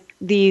 like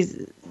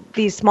these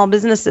small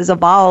businesses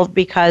evolve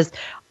because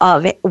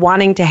of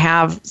wanting to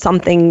have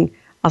something,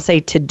 I'll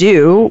say, to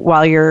do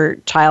while your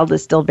child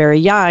is still very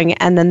young,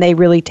 and then they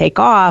really take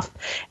off.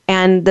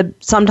 And a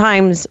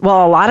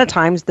lot of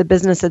times the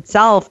business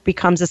itself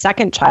becomes a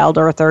second child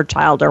or a third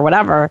child or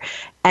whatever,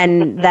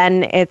 and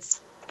then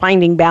it's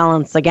finding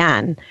balance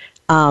again.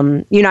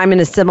 I'm in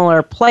a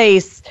similar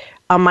place.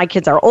 My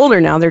kids are older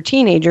now, they're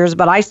teenagers,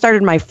 but I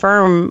started my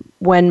firm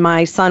when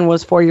my son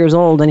was 4 years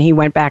old and he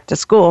went back to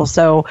school.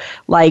 So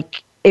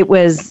it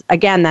was,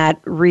 again, that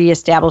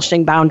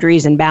reestablishing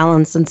boundaries and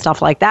balance and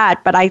stuff like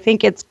that. But I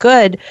think it's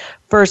good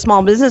for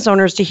small business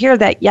owners to hear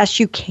that, yes,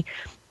 you can.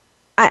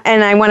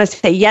 And I want to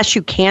say, yes,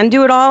 you can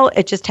do it all.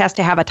 It just has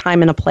to have a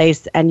time and a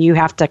place, and you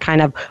have to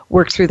kind of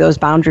work through those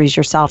boundaries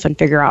yourself and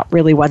figure out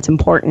really what's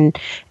important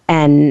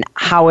and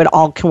how it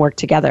all can work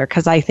together.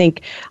 Because I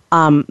think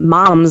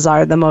moms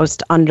are the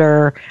most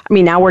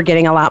now we're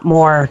getting a lot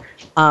more,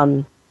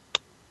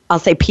 I'll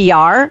say,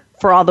 PR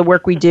for all the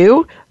work we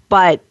do,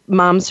 but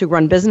moms who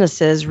run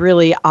businesses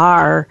really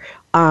are,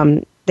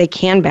 they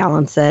can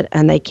balance it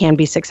and they can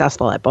be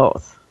successful at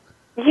both.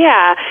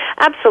 Yeah,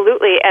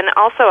 absolutely. And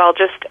also, I'll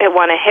just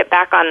want to hit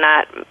back on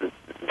that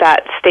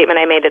statement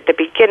I made at the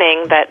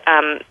beginning that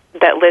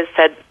that Liz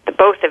said that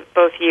both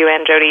you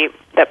and Jody,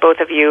 that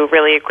both of you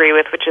really agree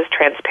with, which is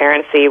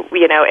transparency.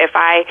 You know, if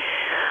I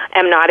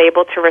am not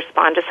able to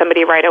respond to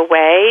somebody right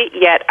away,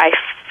 yet I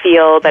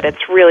feel that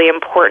it's really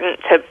important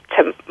to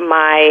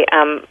my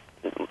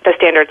the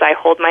standards I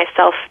hold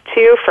myself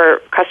to for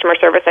customer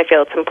service, I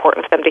feel it's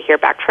important for them to hear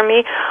back from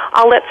me.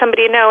 I'll let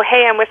somebody know,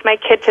 hey, I'm with my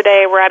kid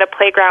today, we're at a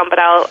playground, but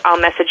I'll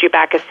message you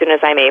back as soon as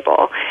I'm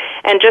able.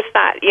 And just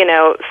that,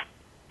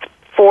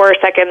 4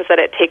 seconds that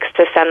it takes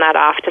to send that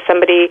off to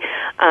somebody,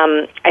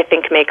 I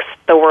think makes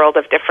the world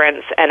of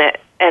difference. And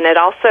it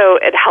also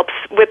helps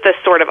with this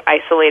sort of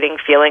isolating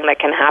feeling that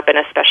can happen,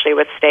 especially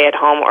with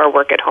stay-at-home or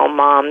work-at-home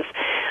moms.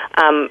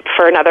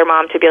 For another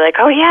mom to be like,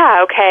 oh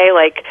yeah, okay,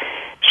 like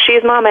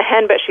she's Mama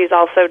Hen, but she's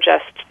also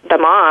just the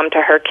mom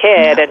to her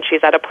kid, and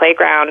she's at a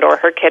playground, or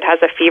her kid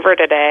has a fever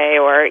today,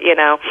 or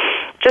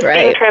just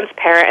being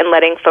transparent and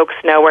letting folks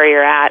know where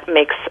you're at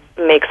makes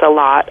a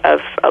lot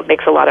of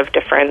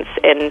difference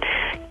in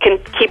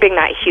keeping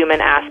that human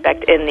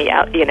aspect in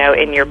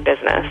in your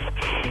business.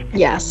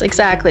 Yes,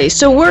 exactly.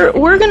 So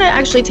we're going to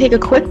actually take a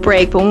quick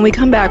break, but when we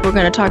come back, we're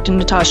going to talk to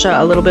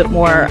Natasha a little bit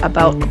more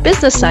about the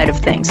business side of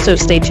things. So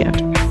stay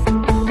tuned.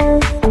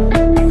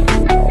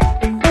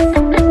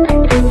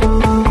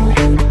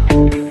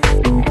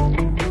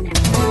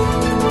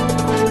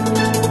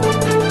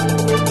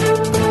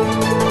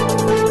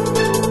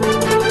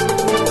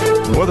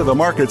 Whether the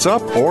market's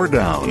up or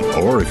down,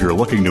 or if you're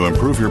looking to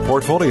improve your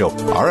portfolio,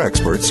 our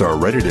experts are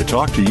ready to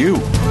talk to you.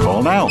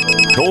 Call now.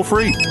 Toll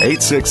free,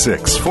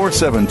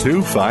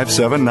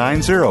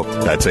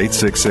 866-472-5790. That's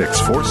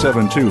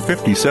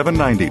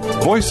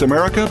 866-472-5790. Voice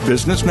America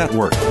Business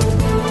Network.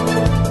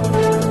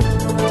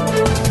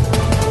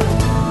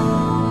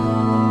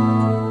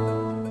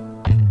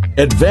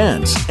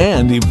 Advance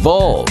and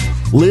evolve.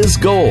 Liz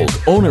Gold,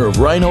 owner of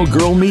Rhino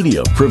Girl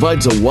Media,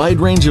 provides a wide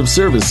range of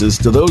services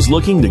to those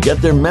looking to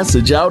get their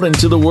message out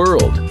into the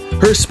world.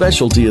 Her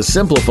specialty is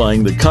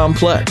simplifying the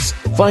complex,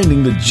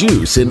 finding the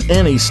juice in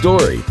any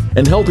story,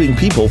 and helping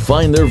people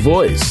find their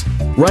voice.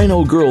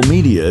 Rhino Girl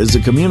Media is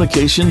a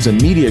communications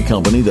and media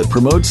company that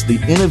promotes the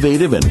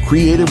innovative and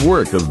creative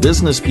work of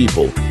business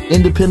people,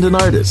 independent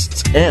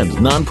artists, and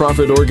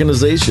nonprofit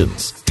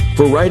organizations.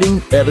 For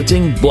writing,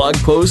 editing, blog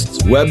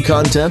posts, web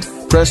content,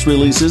 press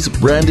releases,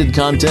 branded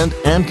content,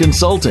 and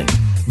consulting,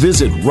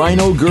 visit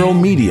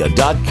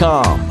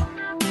rhinogirlmedia.com.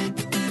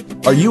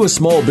 Are you a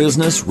small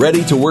business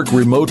ready to work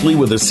remotely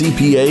with a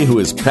CPA who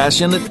is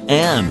passionate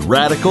and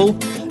radical?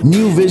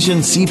 New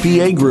Vision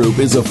CPA Group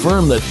is a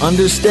firm that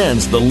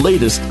understands the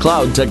latest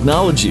cloud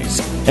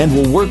technologies and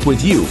will work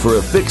with you for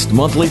a fixed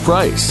monthly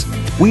price.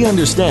 We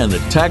understand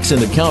that tax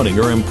and accounting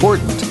are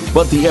important,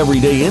 but the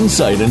everyday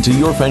insight into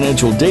your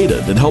financial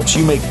data that helps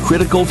you make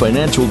critical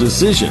financial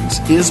decisions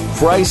is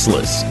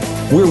priceless.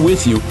 We're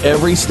with you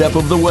every step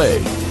of the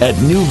way at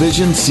New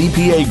Vision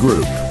CPA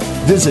Group.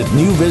 Visit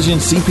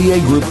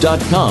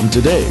newvisioncpagroup.com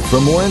today for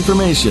more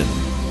information.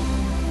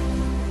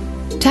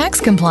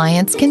 Tax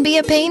compliance can be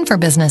a pain for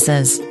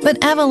businesses, but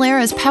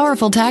Avalara's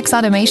powerful tax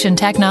automation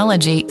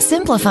technology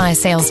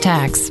simplifies sales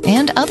tax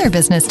and other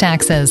business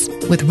taxes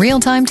with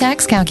real-time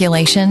tax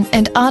calculation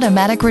and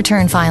automatic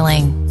return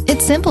filing.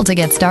 It's simple to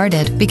get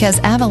started because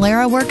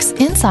Avalara works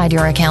inside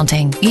your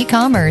accounting,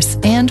 e-commerce,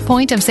 and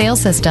point-of-sale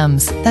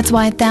systems. That's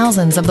why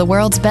thousands of the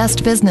world's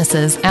best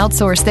businesses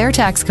outsource their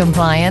tax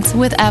compliance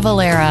with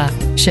Avalara.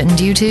 Shouldn't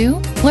you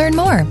too? Learn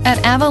more at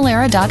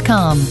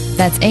avalara.com.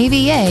 That's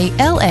AVALARA.com.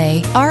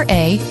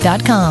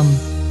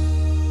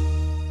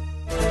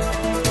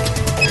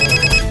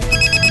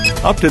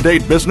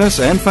 Up-to-date business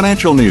and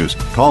financial news.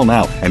 Call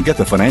now and get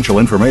the financial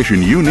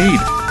information you need.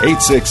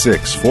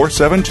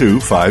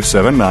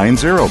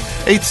 866-472-5790.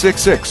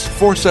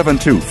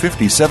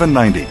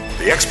 866-472-5790.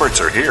 The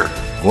experts are here.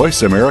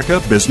 Voice America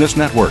Business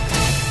Network.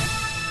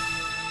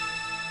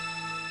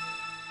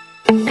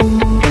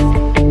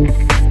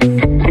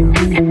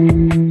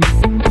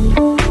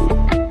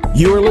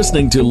 You are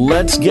listening to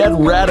Let's Get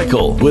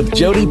Radical with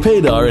Jody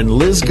Paydar and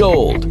Liz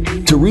Gold.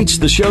 To reach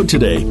the show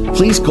today,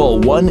 please call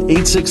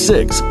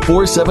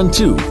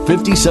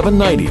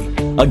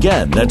 1-866-472-5790.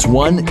 Again, that's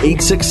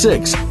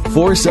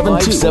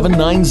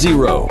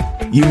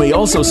 1-866-472-5790. You may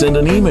also send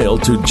an email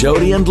to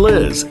Jody and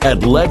Liz at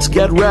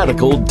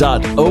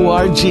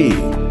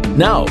letsgetradical.org.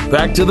 Now,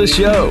 back to the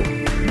show.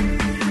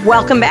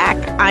 Welcome back.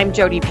 I'm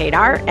Jody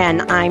Paydar,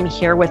 and I'm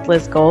here with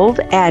Liz Gold,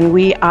 and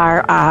we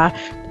are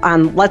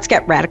on Let's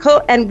Get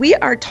Radical, and we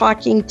are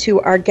talking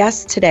to our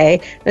guest today,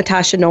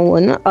 Natasha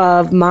Nolan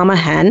of Mama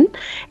Hen.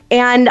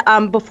 And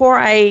before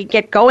I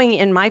get going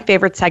in my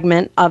favorite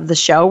segment of the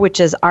show,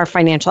 which is our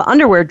financial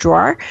underwear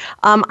drawer,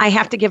 I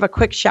have to give a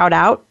quick shout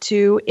out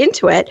to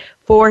Intuit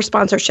for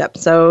sponsorship.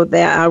 So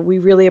we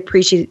really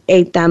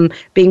appreciate them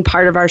being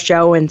part of our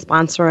show and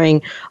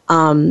sponsoring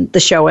the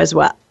show as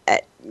well.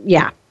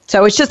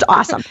 So it's just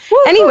awesome.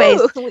 Anyways.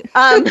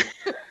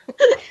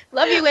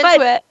 Love you,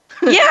 Intuit.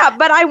 Yeah,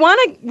 but I want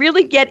to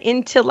really get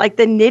into like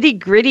the nitty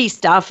gritty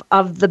stuff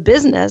of the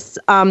business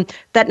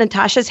that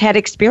Natasha's had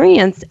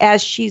experience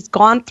as she's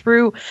gone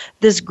through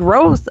this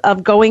growth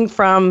of going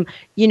from,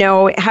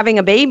 having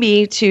a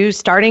baby to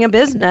starting a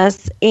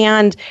business,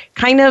 and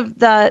kind of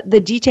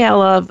the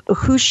detail of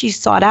who she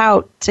sought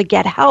out to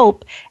get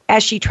help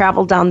as she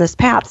traveled down this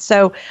path.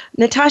 So,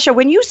 Natasha,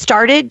 when you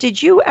started,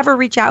 did you ever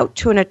reach out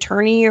to an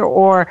attorney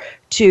or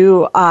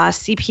to a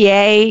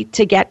CPA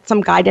to get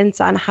some guidance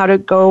on how to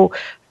go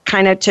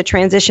kind of to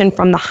transition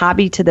from the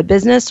hobby to the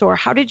business, or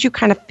how did you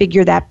kind of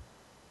figure that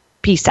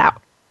piece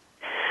out?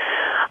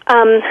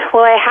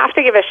 Well, I have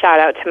to give a shout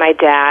out to my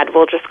dad.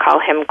 We'll just call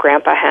him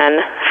Grandpa Hen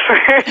for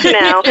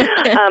now.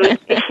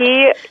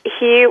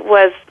 He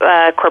was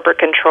a corporate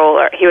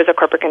controller. He was a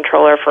corporate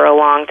controller for a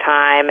long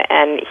time,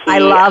 and I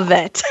love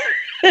it.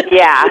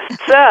 Yeah,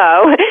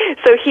 so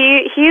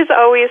he's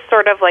always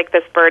sort of like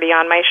this birdie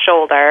on my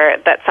shoulder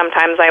that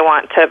sometimes I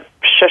want to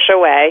shush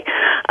away.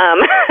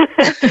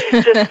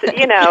 Just,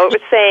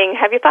 saying,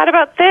 have you thought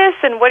about this,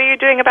 and what are you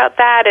doing about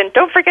that, and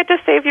don't forget to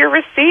save your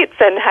receipts,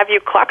 and have you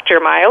clocked your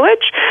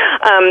mileage,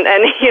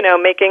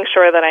 and making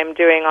sure that I'm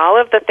doing all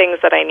of the things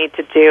that I need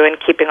to do and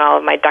keeping all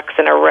of my ducks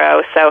in a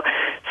row. So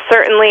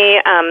certainly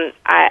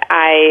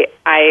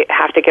I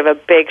have to give a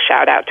big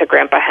shout out to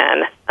Grandpa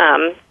Hen.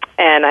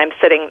 And I'm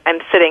sitting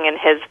in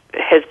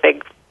his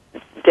big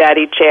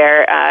daddy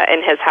chair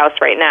in his house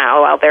right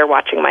now while they're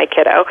watching my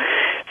kiddo.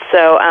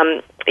 So,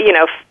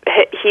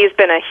 he's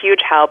been a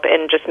huge help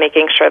in just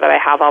making sure that I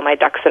have all my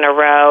ducks in a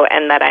row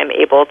and that I'm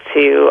able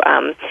to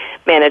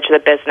manage the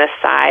business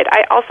side.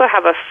 I also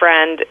have a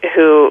friend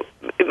who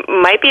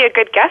might be a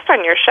good guest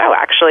on your show,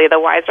 actually, the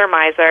Wiser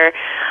Miser.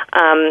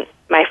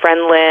 My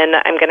friend Lynn,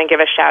 I'm going to give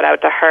a shout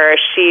out to her.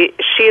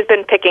 She's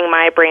been picking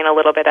my brain a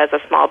little bit as a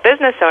small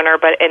business owner,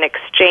 but in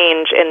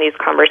exchange in these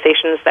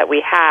conversations that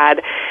we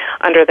had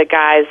under the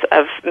guise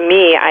of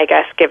me, I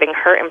guess, giving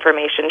her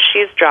information,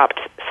 she's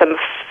dropped some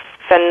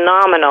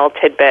phenomenal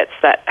tidbits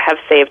that have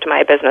saved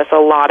my business a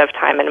lot of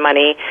time and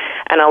money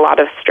and a lot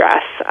of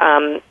stress.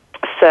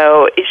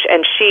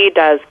 And she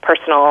does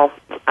personal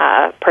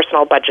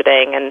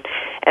budgeting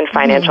and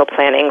financial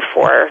planning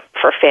for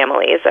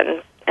families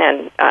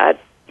and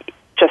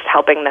just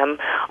helping them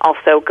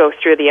also go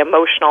through the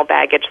emotional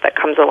baggage that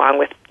comes along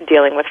with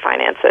dealing with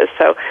finances.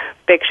 So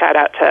big shout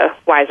out to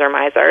Wiser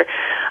Miser.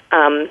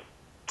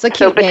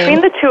 So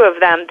between the two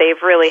of them,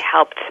 they've really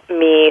helped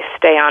me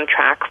stay on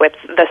track with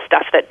the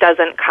stuff that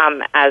doesn't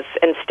come as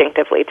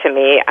instinctively to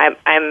me.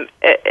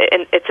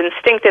 It's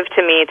instinctive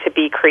to me to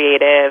be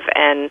creative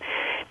and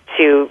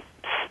to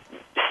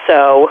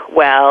sew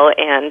well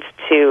and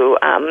to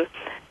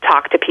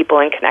talk to people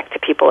and connect to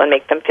people and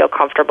make them feel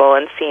comfortable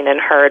and seen and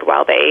heard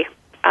while they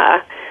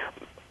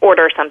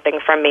order something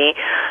from me.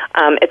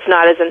 It's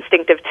not as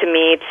instinctive to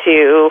me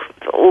to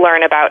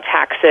learn about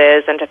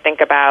taxes and to think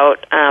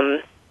about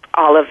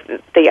all of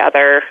the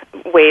other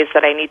ways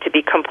that I need to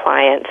be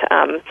compliant.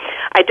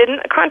 I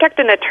didn't contact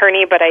an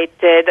attorney, but I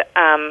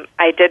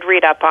did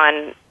read up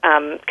on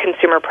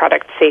consumer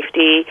product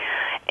safety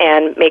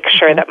and make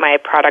sure that my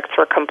products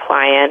were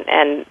compliant.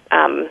 And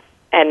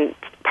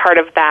part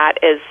of that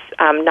is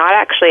not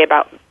actually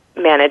about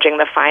managing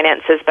the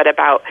finances, but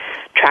about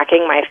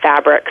tracking my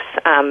fabrics.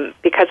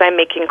 Because I'm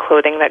making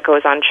clothing that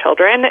goes on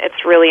children,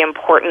 it's really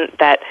important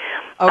that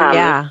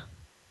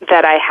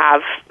that I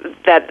have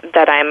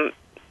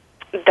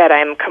that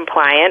I'm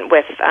compliant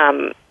with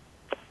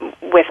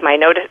my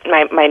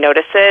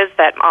notices,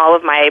 that all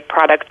of my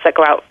products that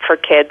go out for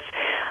kids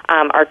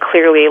are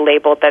clearly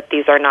labeled that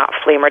these are not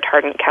flame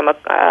retardant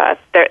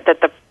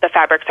that the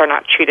fabrics are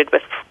not treated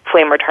with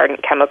flame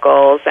retardant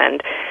chemicals,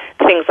 and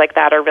things like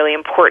that are really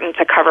important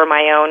to cover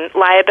my own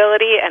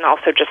liability and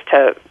also just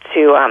to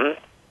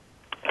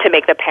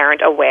make the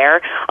parent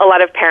aware. A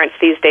lot of parents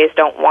these days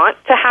don't want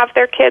to have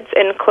their kids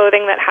in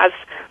clothing that has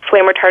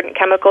flame retardant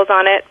chemicals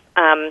on it,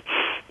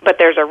 but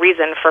there's a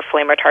reason for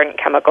flame retardant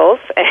chemicals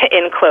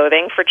in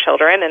clothing for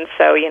children, and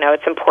so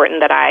it's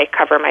important that I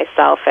cover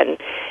myself and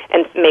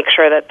make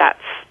sure that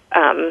that's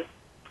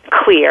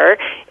clear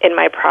in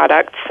my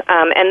products.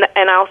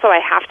 And also I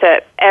have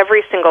to,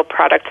 every single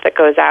product that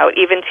goes out,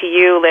 even to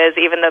you, Liz,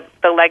 even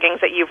the leggings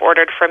that you've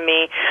ordered from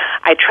me,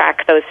 I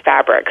track those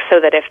fabrics so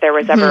that if there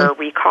was ever a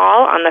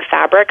recall on the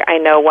fabric, I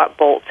know what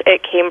bolt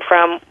it came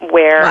from,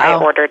 where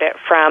I ordered it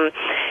from,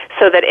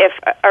 so that if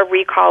a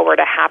recall were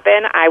to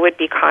happen, I would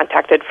be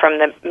contacted from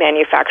the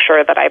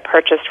manufacturer that I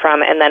purchased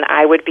from, and then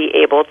I would be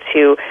able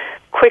to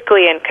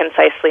quickly and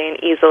concisely and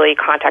easily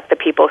contact the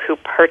people who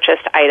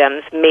purchased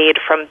items made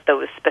from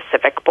those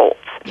specific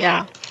bolts.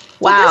 Yeah.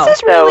 Wow. Well, this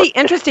is really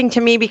interesting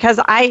to me because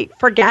I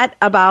forget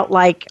about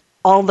like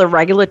all the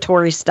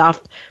regulatory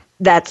stuff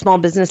that small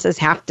businesses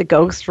have to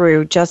go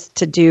through just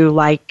to do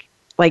like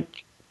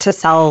to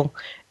sell,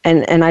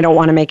 and I don't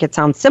want to make it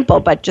sound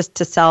simple, but just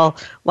to sell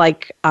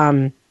like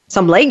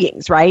some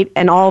leggings, right?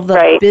 And all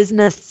the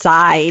business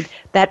side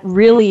that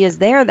really is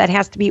there that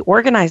has to be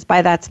organized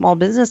by that small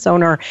business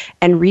owner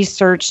and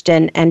researched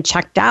and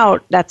checked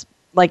out. That's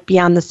like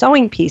beyond the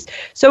sewing piece.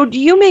 So do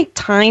you make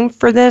time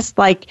for this,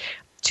 like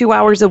 2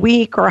 hours a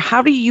week, or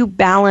how do you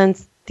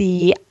balance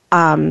the,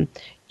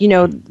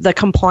 the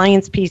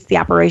compliance piece, the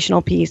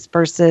operational piece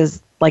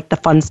versus like the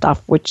fun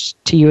stuff, which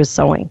to you is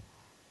sewing?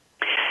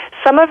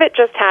 Some of it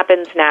just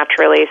happens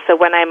naturally. So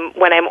when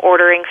I'm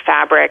ordering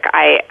fabric,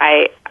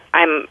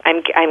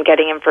 I'm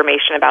getting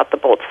information about the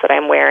bolts that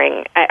I'm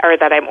wearing or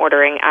that I'm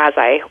ordering as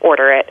I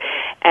order it,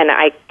 and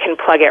I can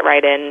plug it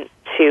right in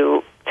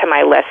to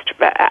my list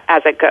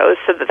as it goes.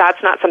 So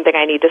that's not something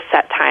I need to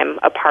set time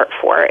apart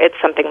for. It's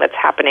something that's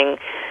happening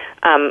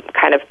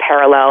kind of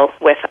parallel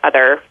with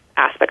other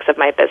aspects of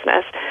my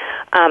business.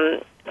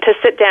 To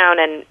sit down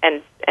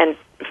and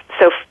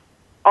so.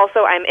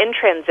 Also, I'm in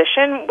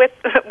transition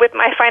with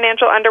my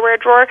financial underwear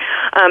drawer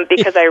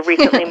because I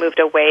recently moved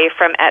away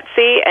from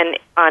Etsy and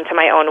onto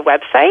my own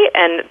website.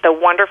 And the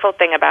wonderful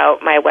thing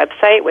about my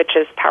website, which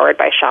is powered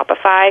by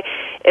Shopify,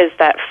 is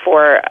that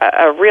for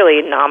a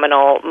really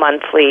nominal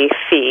monthly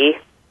fee,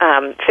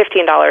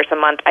 $15 a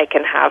month, I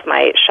can have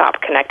my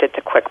shop connected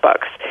to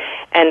QuickBooks.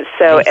 And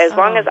so as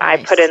long as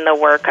I put in the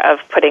work of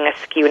putting a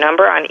SKU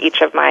number on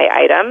each of my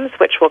items,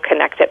 which will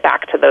connect it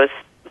back to those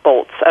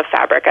bolts of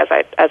fabric, as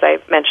I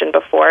mentioned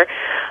before,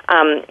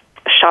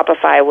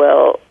 Shopify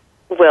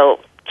will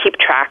keep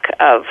track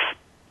of,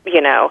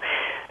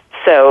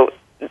 so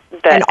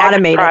the and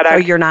automate it, so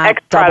you're not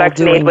X product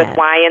made with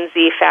Y and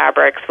Z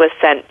fabrics was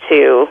sent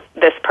to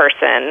this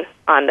person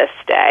on this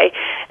day,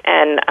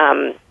 and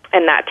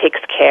that takes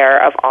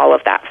care of all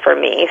of that for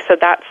me. So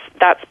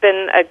that's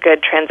been a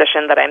good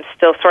transition that I'm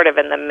still sort of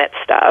in the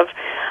midst of.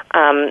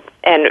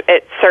 And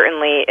it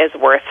certainly is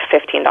worth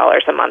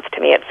 $15 a month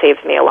to me. It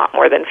saves me a lot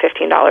more than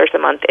 $15 a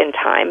month in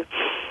time.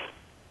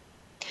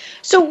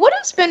 So what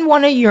has been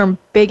one of your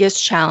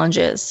biggest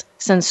challenges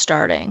since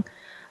starting?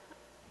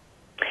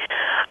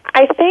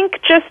 I think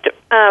just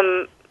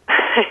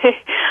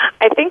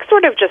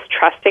sort of just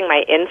trusting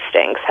my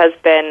instincts has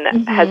been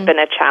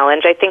a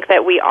challenge. I think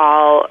that we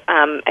all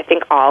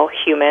all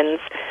humans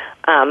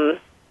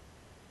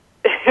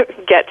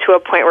get to a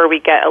point where we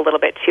get a little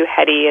bit too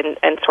heady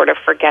and sort of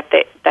forget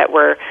that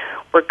we're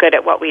good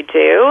at what we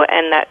do,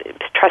 and that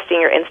trusting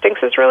your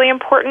instincts is really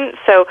important.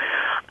 So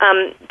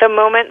the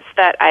moments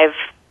that I've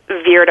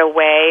veered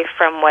away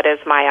from what is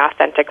my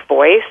authentic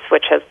voice,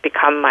 which has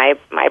become my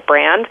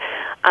brand,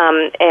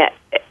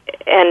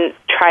 and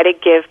try to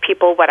give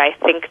people what I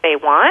think they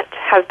want,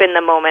 have been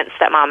the moments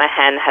that Mama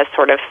Hen has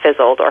sort of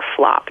fizzled or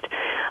flopped.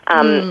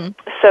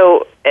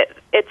 So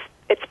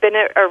it's been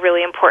a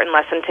really important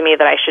lesson to me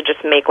that I should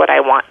just make what I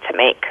want to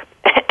make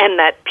and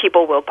that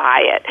people will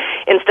buy it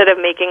instead of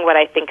making what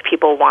I think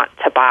people want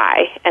to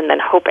buy and then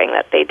hoping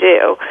that they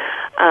do.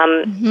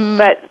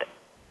 But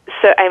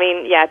so, I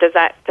mean, yeah, does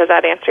that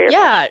answer your question?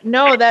 Yeah,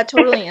 no, that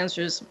totally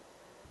answers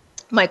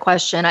my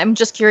question. I'm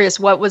just curious,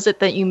 what was it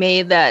that you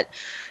made that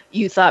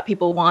you thought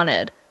people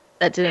wanted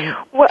that didn't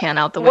pan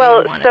out the way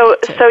you wanted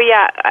it to? So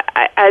yeah,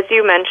 as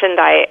you mentioned,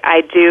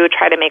 I do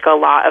try to make a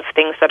lot of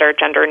things that are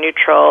gender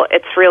neutral.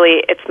 It's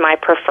my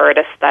preferred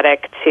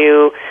aesthetic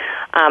to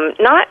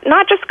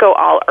not just go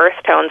all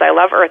earth tones. I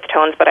love earth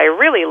tones, but I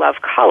really love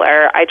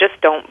color. I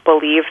just don't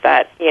believe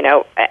that,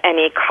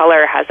 any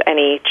color has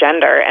any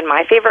gender. And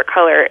my favorite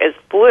color is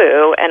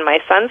blue, and my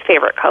son's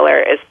favorite color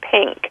is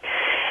pink.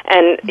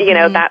 And,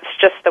 that's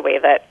just the way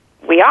that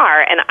we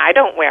are, and I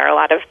don't wear a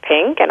lot of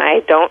pink, and I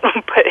don't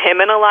put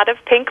him in a lot of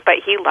pink, but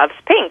he loves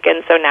pink,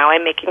 and so now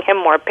I'm making him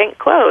more pink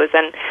clothes,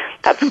 and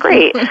that's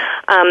great,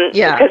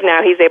 because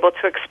now he's able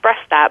to express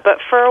that. But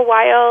for a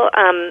while,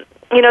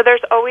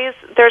 there's always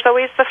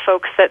the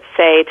folks that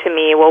say to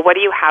me, well, what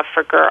do you have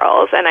for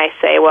girls? And I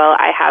say, well,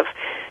 I have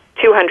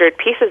 200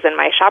 pieces in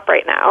my shop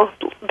right now.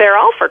 They're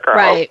all for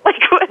girls.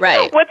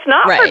 Right. What's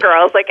not for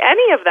girls? Like,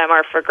 any of them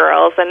are for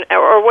girls.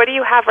 Or what do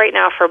you have right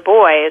now for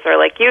boys? Or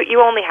like,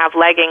 you only have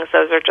leggings.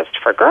 Those are just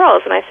for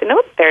girls. And I said,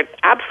 no, they're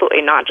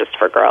absolutely not just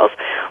for girls.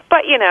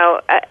 But,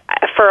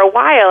 for a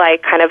while, I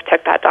kind of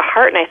took that to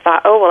heart, and I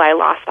thought, oh, well, I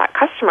lost that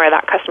customer.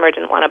 That customer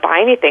didn't want to buy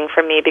anything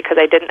from me because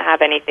I didn't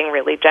have anything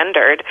really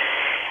gendered.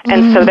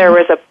 And so there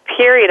was a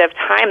period of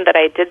time that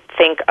I did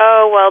think,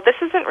 oh, well, this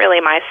isn't really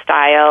my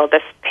style,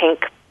 this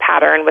pink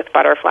pattern with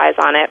butterflies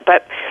on it,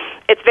 but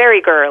it's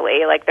very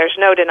girly. Like, there's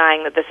no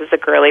denying that this is a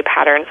girly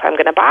pattern, so I'm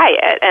going to buy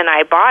it. And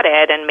I bought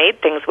it and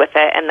made things with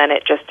it, and then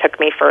it just took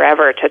me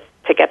forever to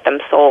get them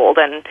sold.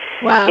 And,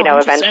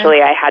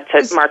 eventually I had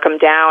to mark them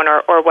down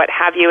or what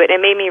have you. It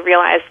made me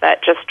realize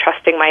that just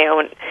trusting my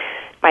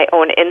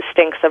own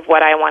instincts of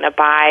what I want to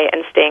buy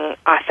and staying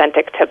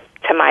authentic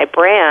to my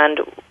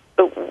brand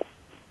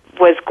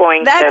was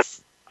going to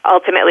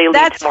ultimately lead to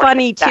more That's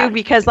funny success. too,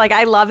 because like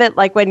I love it,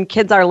 like when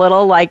kids are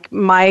little, like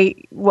my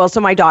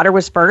daughter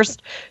was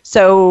first,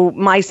 so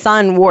my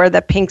son wore the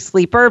pink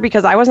sleeper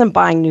because I wasn't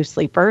buying new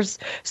sleepers.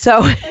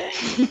 So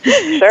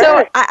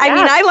so I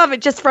mean, I love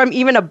it just from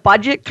even a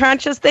budget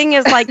conscious thing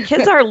is like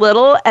kids are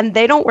little and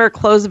they don't wear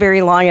clothes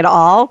very long at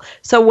all.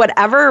 So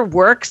whatever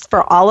works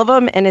for all of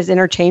them and is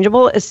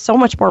interchangeable is so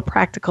much more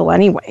practical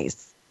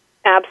anyways.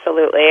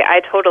 Absolutely. I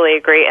totally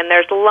agree. And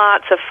there's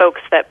lots of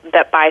folks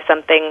that buy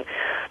something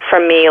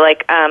from me,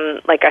 like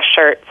a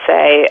shirt,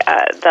 say,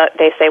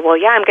 they say, well,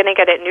 yeah, I'm going to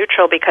get it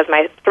neutral because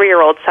my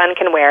 3-year-old son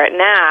can wear it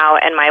now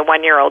and my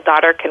 1-year-old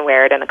daughter can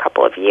wear it in a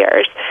couple of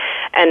years.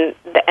 And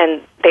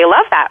they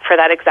love that for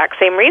that exact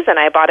same reason.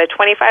 I bought a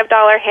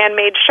 $25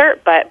 handmade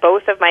shirt, but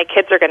both of my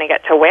kids are going to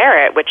get to wear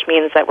it, which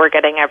means that we're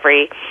getting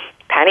every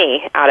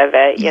penny out of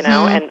it, you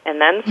know, and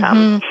then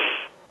some.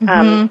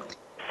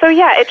 So,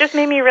 yeah, it just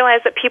made me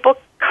realize that people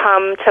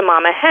come to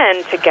Mama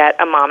Hen to get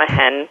a Mama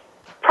Hen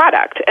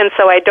product. And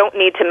so I don't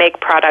need to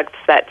make products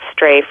that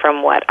stray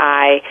from what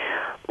I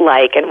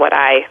like and what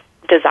I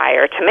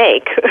desire to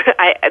make.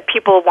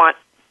 People want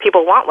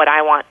what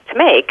I want to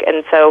make.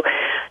 And so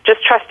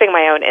just trusting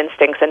my own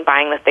instincts and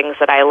buying the things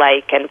that I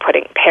like and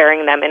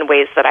pairing them in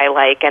ways that I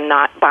like and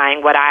not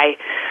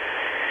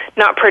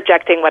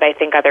projecting what I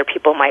think other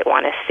people might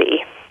want to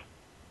see.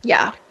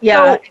 Yeah.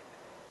 So,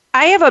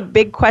 I have a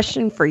big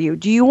question for you.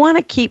 Do you want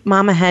to keep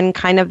Mama Hen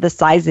kind of the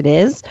size it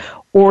is,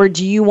 or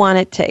do you want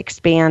it to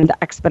expand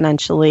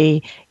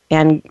exponentially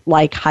and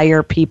like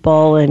hire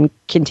people and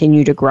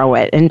continue to grow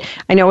it? And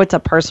I know it's a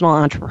personal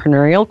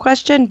entrepreneurial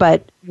question,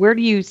 but where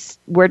does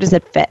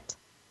it fit?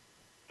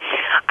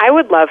 I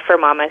would love for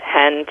Mama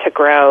Hen to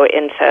grow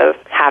into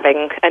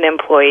having an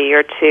employee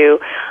or two.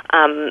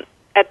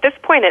 At this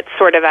point, it's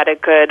sort of at a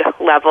good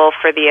level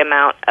for the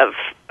amount of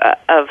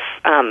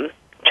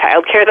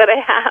childcare that I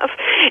have.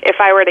 If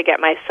I were to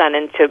get my son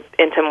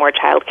into more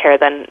childcare,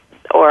 then,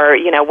 or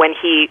when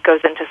he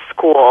goes into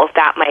school,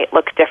 that might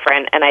look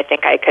different, and I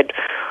think I could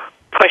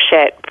push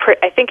it.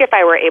 I think if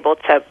I were able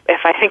to,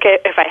 if I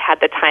had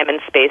the time and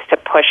space to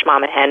push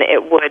Mama Hen,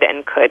 it would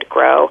and could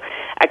grow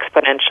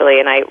exponentially,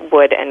 and I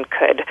would and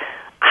could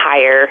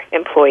hire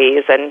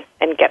employees and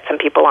get some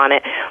people on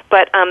it.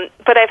 But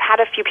I've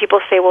had a few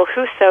people say, well,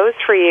 who sews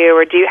for you?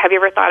 Or have you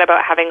ever thought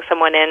about having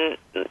someone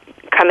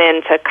come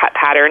in to cut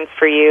patterns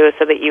for you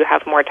so that you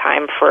have more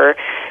time for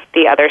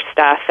the other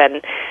stuff?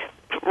 And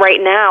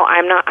right now,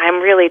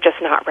 I'm really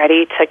just not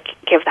ready to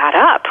give that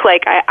up.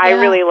 Like, I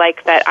really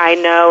like that I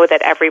know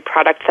that every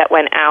product that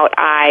went out,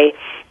 I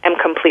am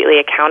completely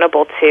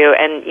accountable to,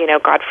 and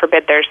God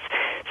forbid there's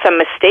some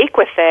mistake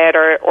with it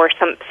or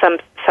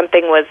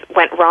something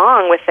went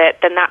wrong with it,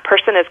 then that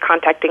person is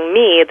contacting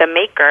me, the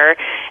maker,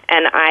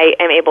 and I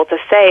am able to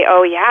say,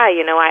 oh yeah,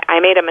 I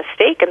made a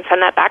mistake, and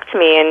send that back to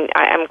me, and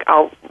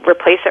I'll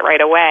replace it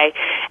right away,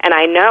 and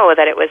I know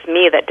that it was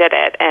me that did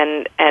it,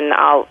 and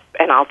I'll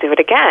do it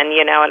again,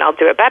 and I'll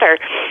do it better.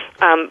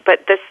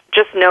 But this,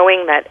 just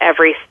knowing that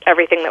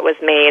everything that was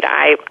made,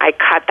 I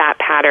cut that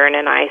pattern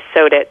and I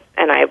sewed it,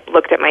 and I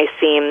looked at my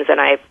seams,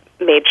 and I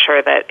made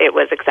sure that it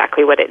was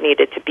exactly what it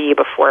needed to be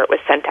before it was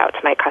sent out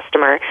to my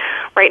customer.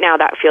 Right now,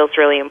 that feels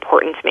really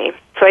important to me.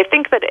 So I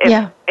think that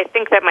I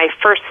think that my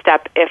first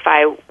step, if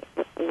I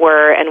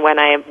were and when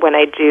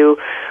I do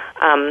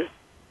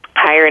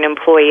hire an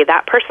employee,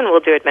 that person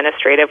will do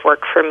administrative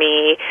work for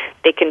me.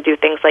 They can do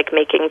things like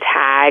making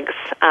tags,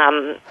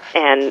 and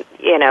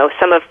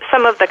some of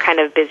the kind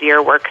of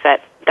busier work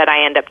that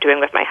I end up doing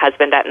with my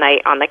husband at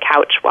night on the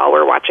couch while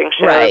we're watching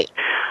shows. Right.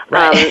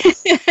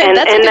 And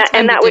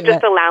that would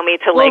just allow me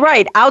to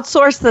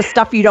outsource the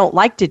stuff you don't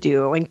like to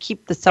do and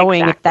keep the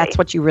sewing if that's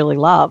what you really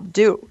love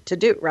to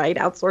do, right?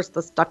 Outsource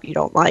the stuff you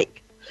don't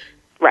like.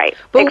 Right,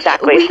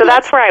 exactly. So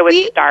that's where I would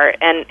start,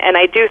 and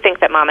I do think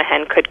that Mama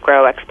Hen could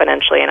grow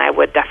exponentially, and I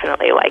would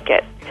definitely like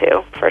it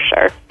too, for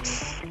sure.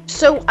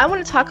 So I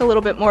want to talk a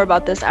little bit more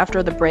about this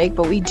after the break,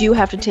 but we do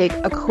have to take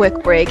a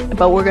quick break,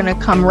 but we're going to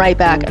come right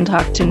back and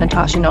talk to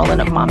Natasha Nolan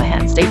of Mama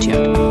Hen. Stay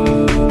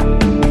tuned.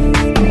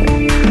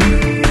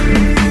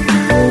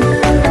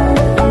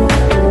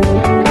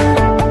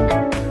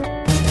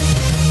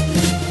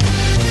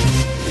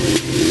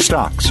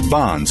 Stocks,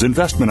 bonds,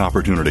 investment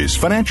opportunities,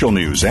 financial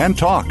news, and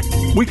talk.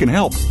 We can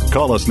help.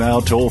 Call us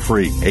now toll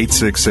free,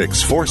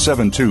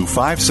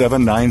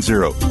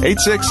 866-472-5790.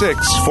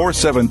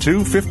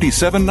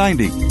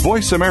 866-472-5790.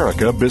 Voice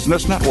America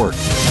Business Network.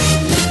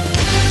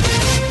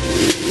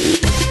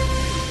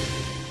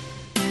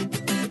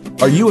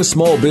 Are you a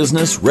small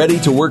business ready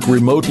to work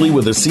remotely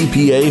with a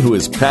CPA who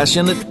is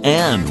passionate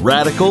and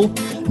radical?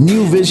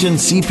 New Vision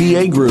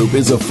CPA Group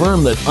is a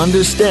firm that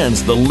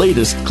understands the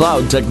latest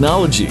cloud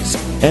technologies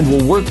and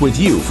will work with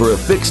you for a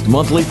fixed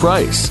monthly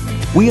price.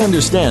 We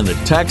understand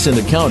that tax and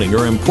accounting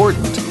are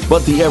important,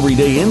 but the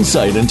everyday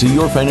insight into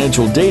your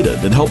financial data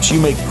that helps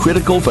you make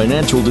critical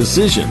financial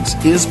decisions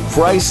is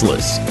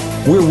priceless.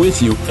 We're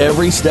with you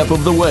every step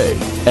of the way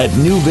at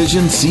New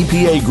Vision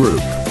CPA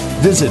Group.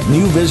 Visit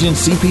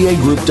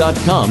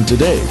newvisioncpagroup.com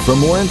today for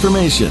more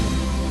information.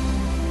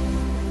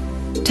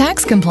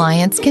 Tax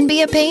compliance can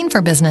be a pain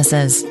for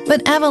businesses,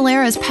 but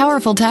Avalara's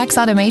powerful tax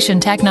automation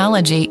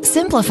technology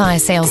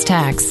simplifies sales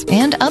tax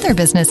and other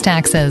business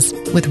taxes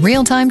with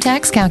real-time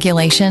tax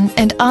calculation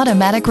and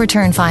automatic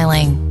return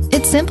filing.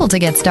 It's simple to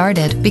get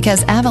started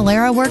because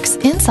Avalara works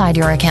inside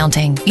your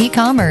accounting,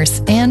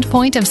 e-commerce, and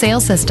point-of-sale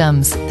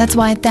systems. That's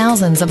why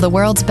thousands of the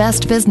world's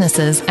best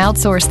businesses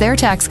outsource their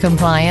tax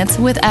compliance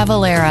with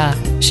Avalara.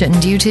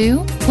 Shouldn't you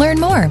too?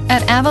 Learn more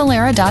at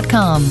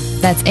Avalara.com.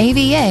 That's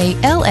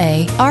Avalara.com.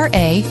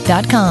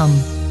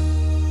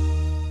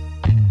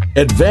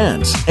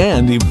 Advance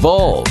and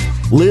evolve.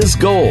 Liz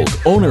Gold,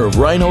 owner of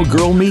Rhino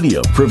Girl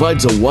Media,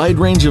 provides a wide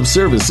range of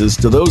services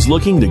to those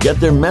looking to get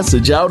their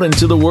message out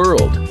into the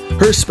world.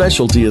 Her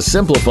specialty is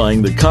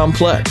simplifying the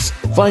complex,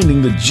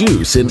 finding the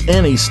juice in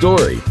any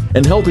story,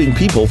 and helping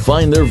people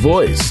find their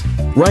voice.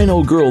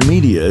 Rhino Girl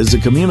Media is a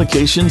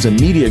communications and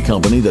media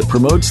company that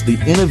promotes the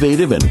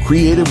innovative and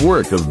creative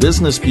work of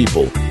business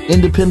people,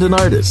 independent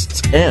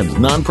artists, and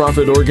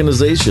nonprofit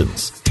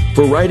organizations.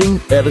 For writing,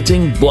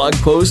 editing, blog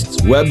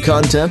posts, web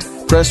content,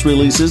 press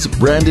releases,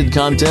 branded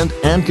content,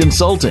 and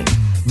consulting,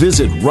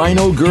 visit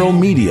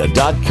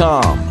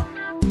rhinogirlmedia.com.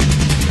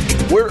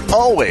 We're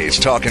always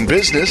talking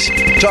business.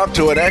 Talk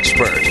to an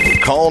expert.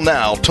 Call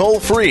now toll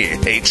free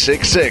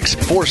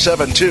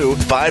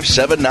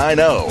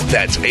 866-472-5790.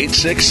 That's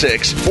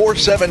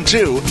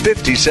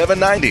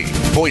 866-472-5790.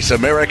 Voice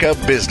America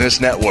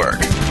Business Network.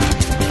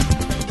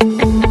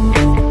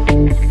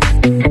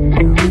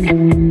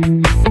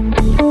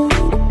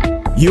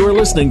 You are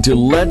listening to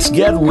Let's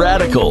Get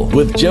Radical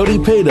with Jody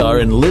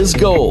Padar and Liz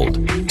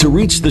Gold. To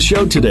reach the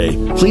show today,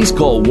 please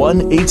call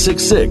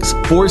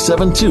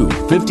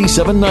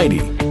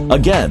 1-866-472-5790.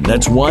 Again,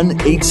 that's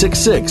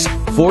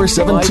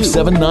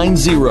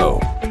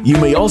 1-866-472-5790. You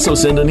may also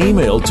send an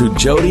email to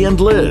Jody and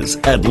Liz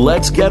at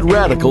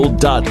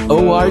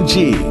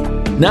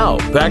letsgetradical.org. Now,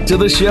 back to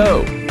the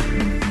show.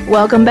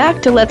 Welcome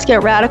back to Let's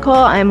Get Radical.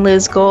 I'm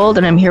Liz Gold,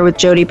 and I'm here with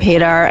Jody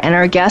Padar. And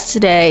our guest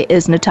today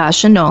is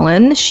Natasha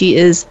Nolan. She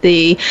is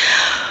the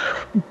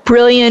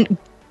brilliant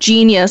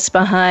genius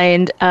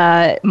behind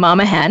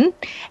Mama Hen.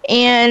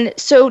 And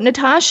so,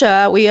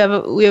 Natasha, we have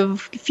a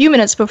few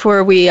minutes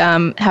before we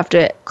have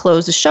to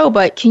close the show,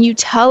 but can you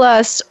tell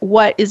us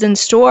what is in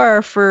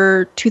store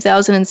for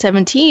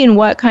 2017?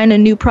 What kind of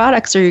new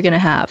products are you going to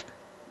have?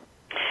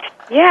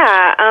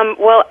 Yeah,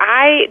 well,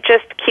 I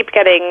just keep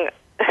getting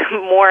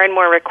more and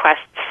more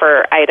requests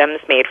for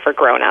items made for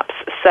grown-ups.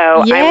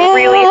 So yeah, I'm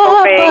really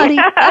hoping buddy.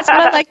 That's what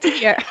I like to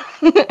hear.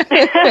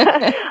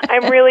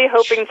 I'm really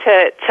hoping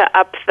to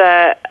up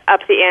the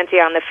ante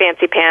on the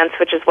fancy pants,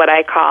 which is what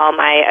I call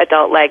my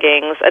adult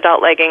leggings.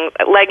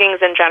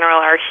 Leggings in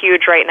general are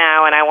huge right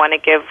now, and I want to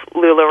give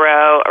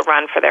LuLaRoe a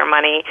run for their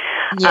money.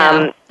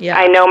 Yeah.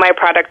 I know my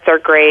products are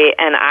great,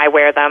 and I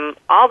wear them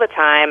all the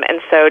time,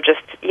 and so just,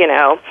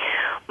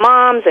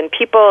 moms and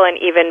people, and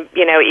even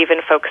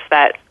folks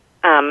that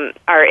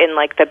are in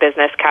like the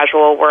business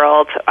casual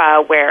world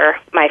wear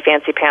my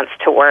fancy pants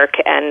to work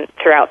and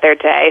throughout their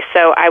day.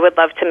 So I would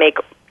love to make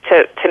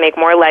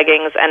more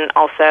leggings, and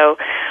also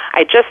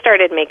I just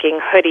started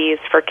making hoodies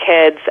for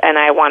kids, and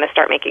I want to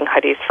start making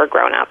hoodies for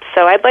grown-ups.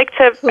 So I'd like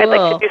to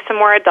do some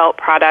more adult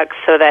products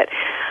so that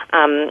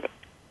I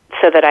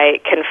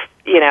can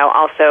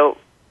also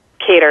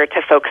cater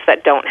to folks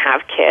that don't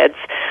have kids.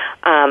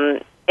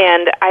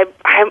 And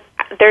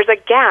there's a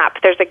gap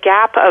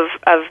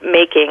of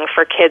making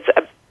for kids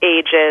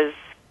ages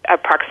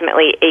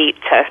approximately 8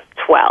 to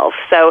 12.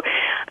 So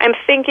I'm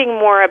thinking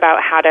more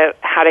about how to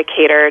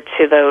cater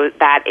to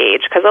that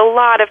age, because a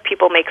lot of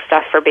people make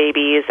stuff for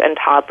babies and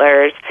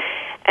toddlers,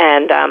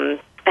 and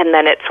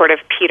then it sort of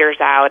peters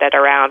out at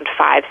around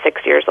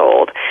 5-6 years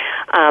old.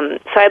 So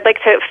I'd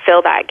like to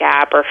fill that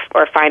gap or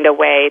find a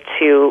way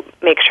to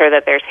make sure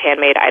that there's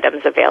handmade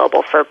items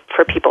available for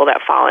people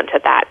that fall into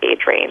that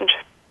age range.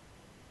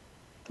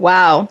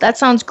 Wow, that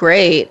sounds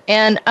great.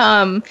 And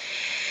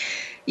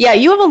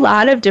you have a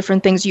lot of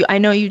different things. I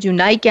know you do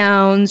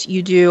nightgowns.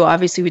 You do,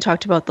 obviously, we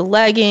talked about the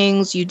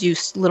leggings. You do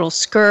little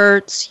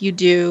skirts. You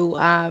do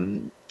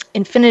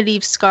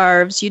infinity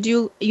scarves. You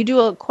do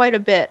quite a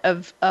bit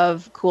of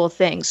cool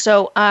things.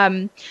 So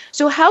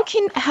how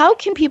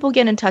can people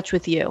get in touch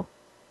with you?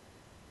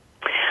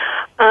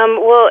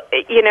 Well,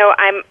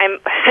 I'm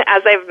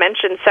as I've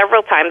mentioned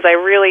several times, I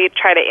really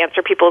try to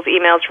answer people's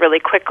emails really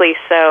quickly.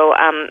 So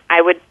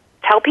I would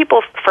tell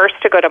people first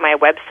to go to my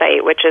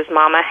website, which is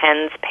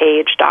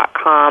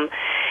mamahenspage.com,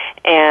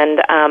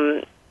 and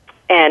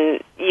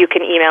you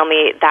can email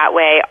me that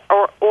way,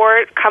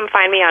 or come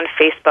find me on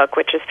Facebook,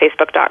 which is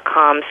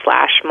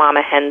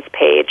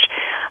facebook.com/mamahenspage,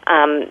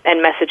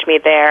 and message me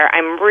there.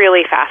 I'm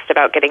really fast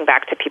about getting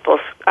back to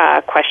people's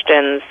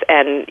questions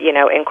and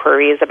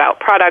inquiries about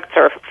products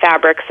or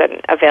fabrics and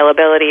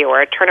availability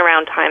or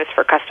turnaround times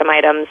for custom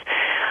items.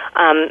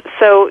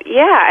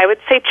 I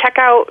would say check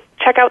out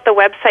the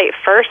website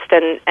first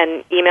and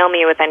email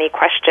me with any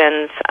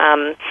questions.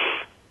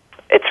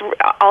 it's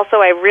also,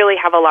 I really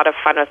have a lot of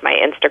fun with my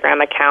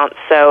Instagram account.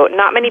 So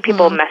not many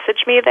people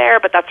message me there,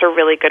 but that's a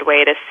really good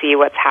way to see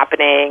what's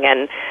happening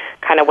and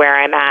kind of where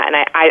I'm at. And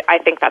I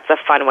think that's a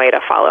fun way to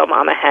follow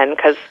Mama Hen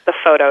because the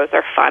photos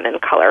are fun and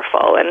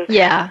colorful. And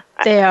yeah,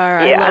 they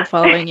are. Yeah. I love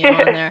following you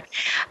on there.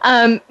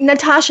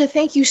 Natasha,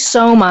 thank you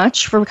so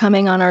much for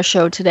coming on our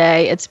show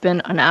today. It's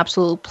been an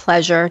absolute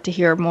pleasure to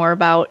hear more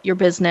about your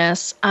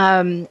business.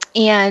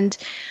 And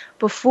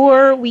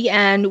before we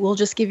end, we'll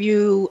just give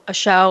you a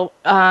shout.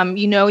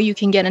 You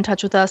can get in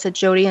touch with us at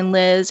Jody and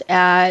Liz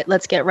at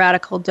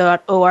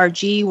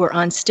letsgetradical.org. We're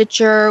on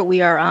Stitcher.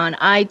 We are on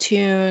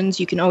iTunes.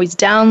 You can always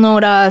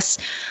download us.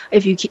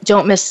 If you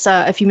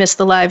if you miss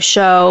the live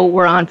show,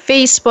 we're on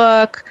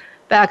Facebook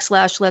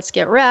 /Let's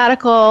Get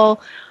Radical.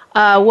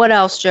 What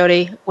else,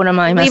 Jody? What am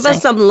I missing? Leave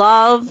us some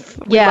love.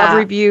 We love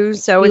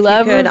reviews. So if you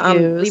could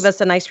reviews. leave us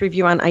a nice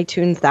review on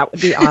iTunes, that would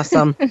be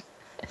awesome.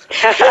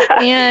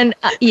 And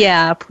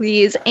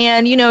please.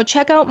 And,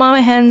 check out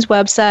Mama Hen's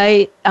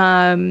website.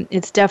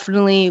 It's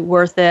definitely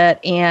worth it.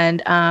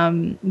 And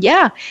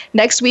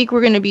next week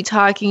we're going to be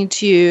talking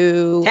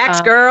to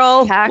Tax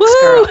Girl.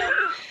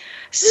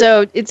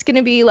 So it's going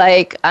to be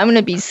like, I'm going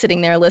to be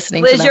sitting there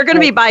listening. Liz, you're going to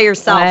be by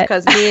yourself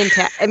because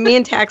me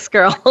and Tax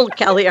Girl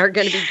Kelly are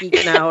going to be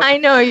geeking out. I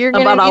know you're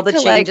going to about all the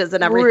changes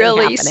and everything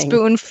really happening.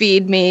 Spoon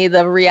feed me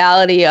the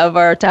reality of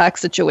our tax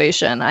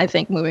situation, I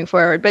think, moving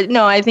forward. But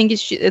no, I think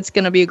it's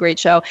going to be a great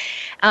show.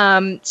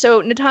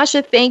 So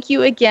Natasha, thank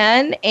you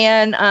again.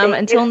 And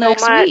until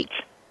next week.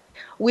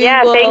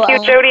 Thank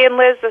you, Jody and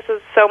Liz. This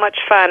is so much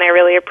fun. I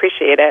really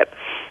appreciate it.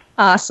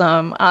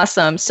 Awesome.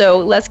 So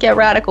let's get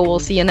radical. We'll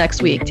see you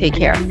next week. Take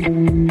care.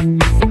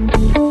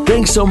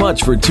 Thanks so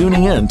much for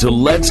tuning in to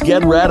Let's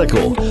Get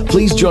Radical.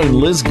 Please join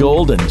Liz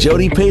Gold and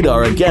Jody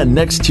Padar again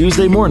next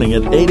Tuesday morning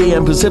at 8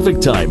 a.m. Pacific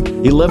Time,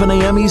 11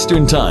 a.m.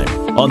 Eastern Time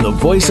on the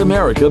Voice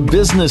America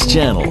Business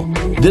Channel.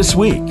 This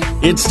week,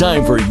 it's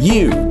time for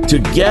you to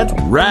get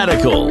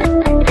radical.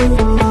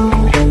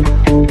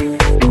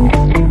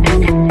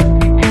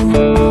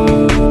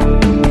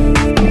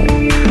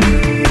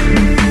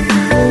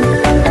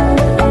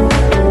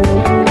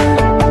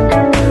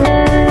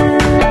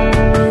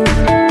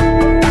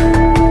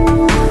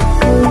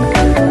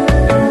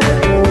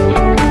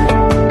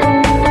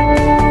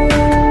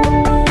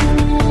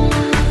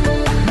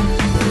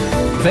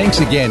 Thanks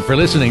again for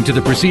listening to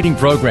the preceding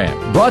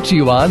program, brought to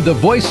you on the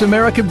Voice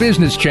America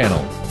Business Channel.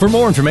 For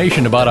more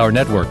information about our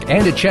network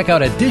and to check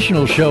out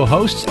additional show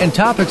hosts and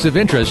topics of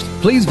interest,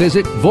 please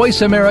visit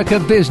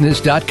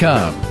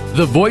voiceamericabusiness.com.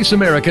 The Voice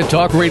America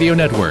Talk Radio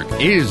Network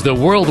is the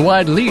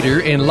worldwide leader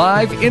in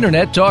live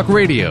Internet talk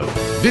radio.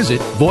 Visit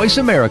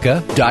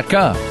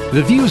voiceamerica.com.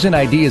 The views and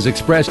ideas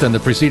expressed on the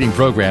preceding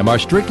program are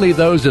strictly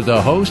those of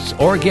the hosts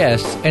or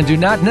guests and do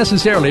not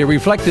necessarily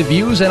reflect the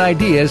views and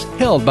ideas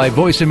held by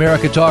Voice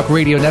America Talk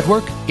Radio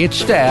Network, its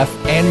staff,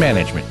 and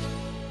management.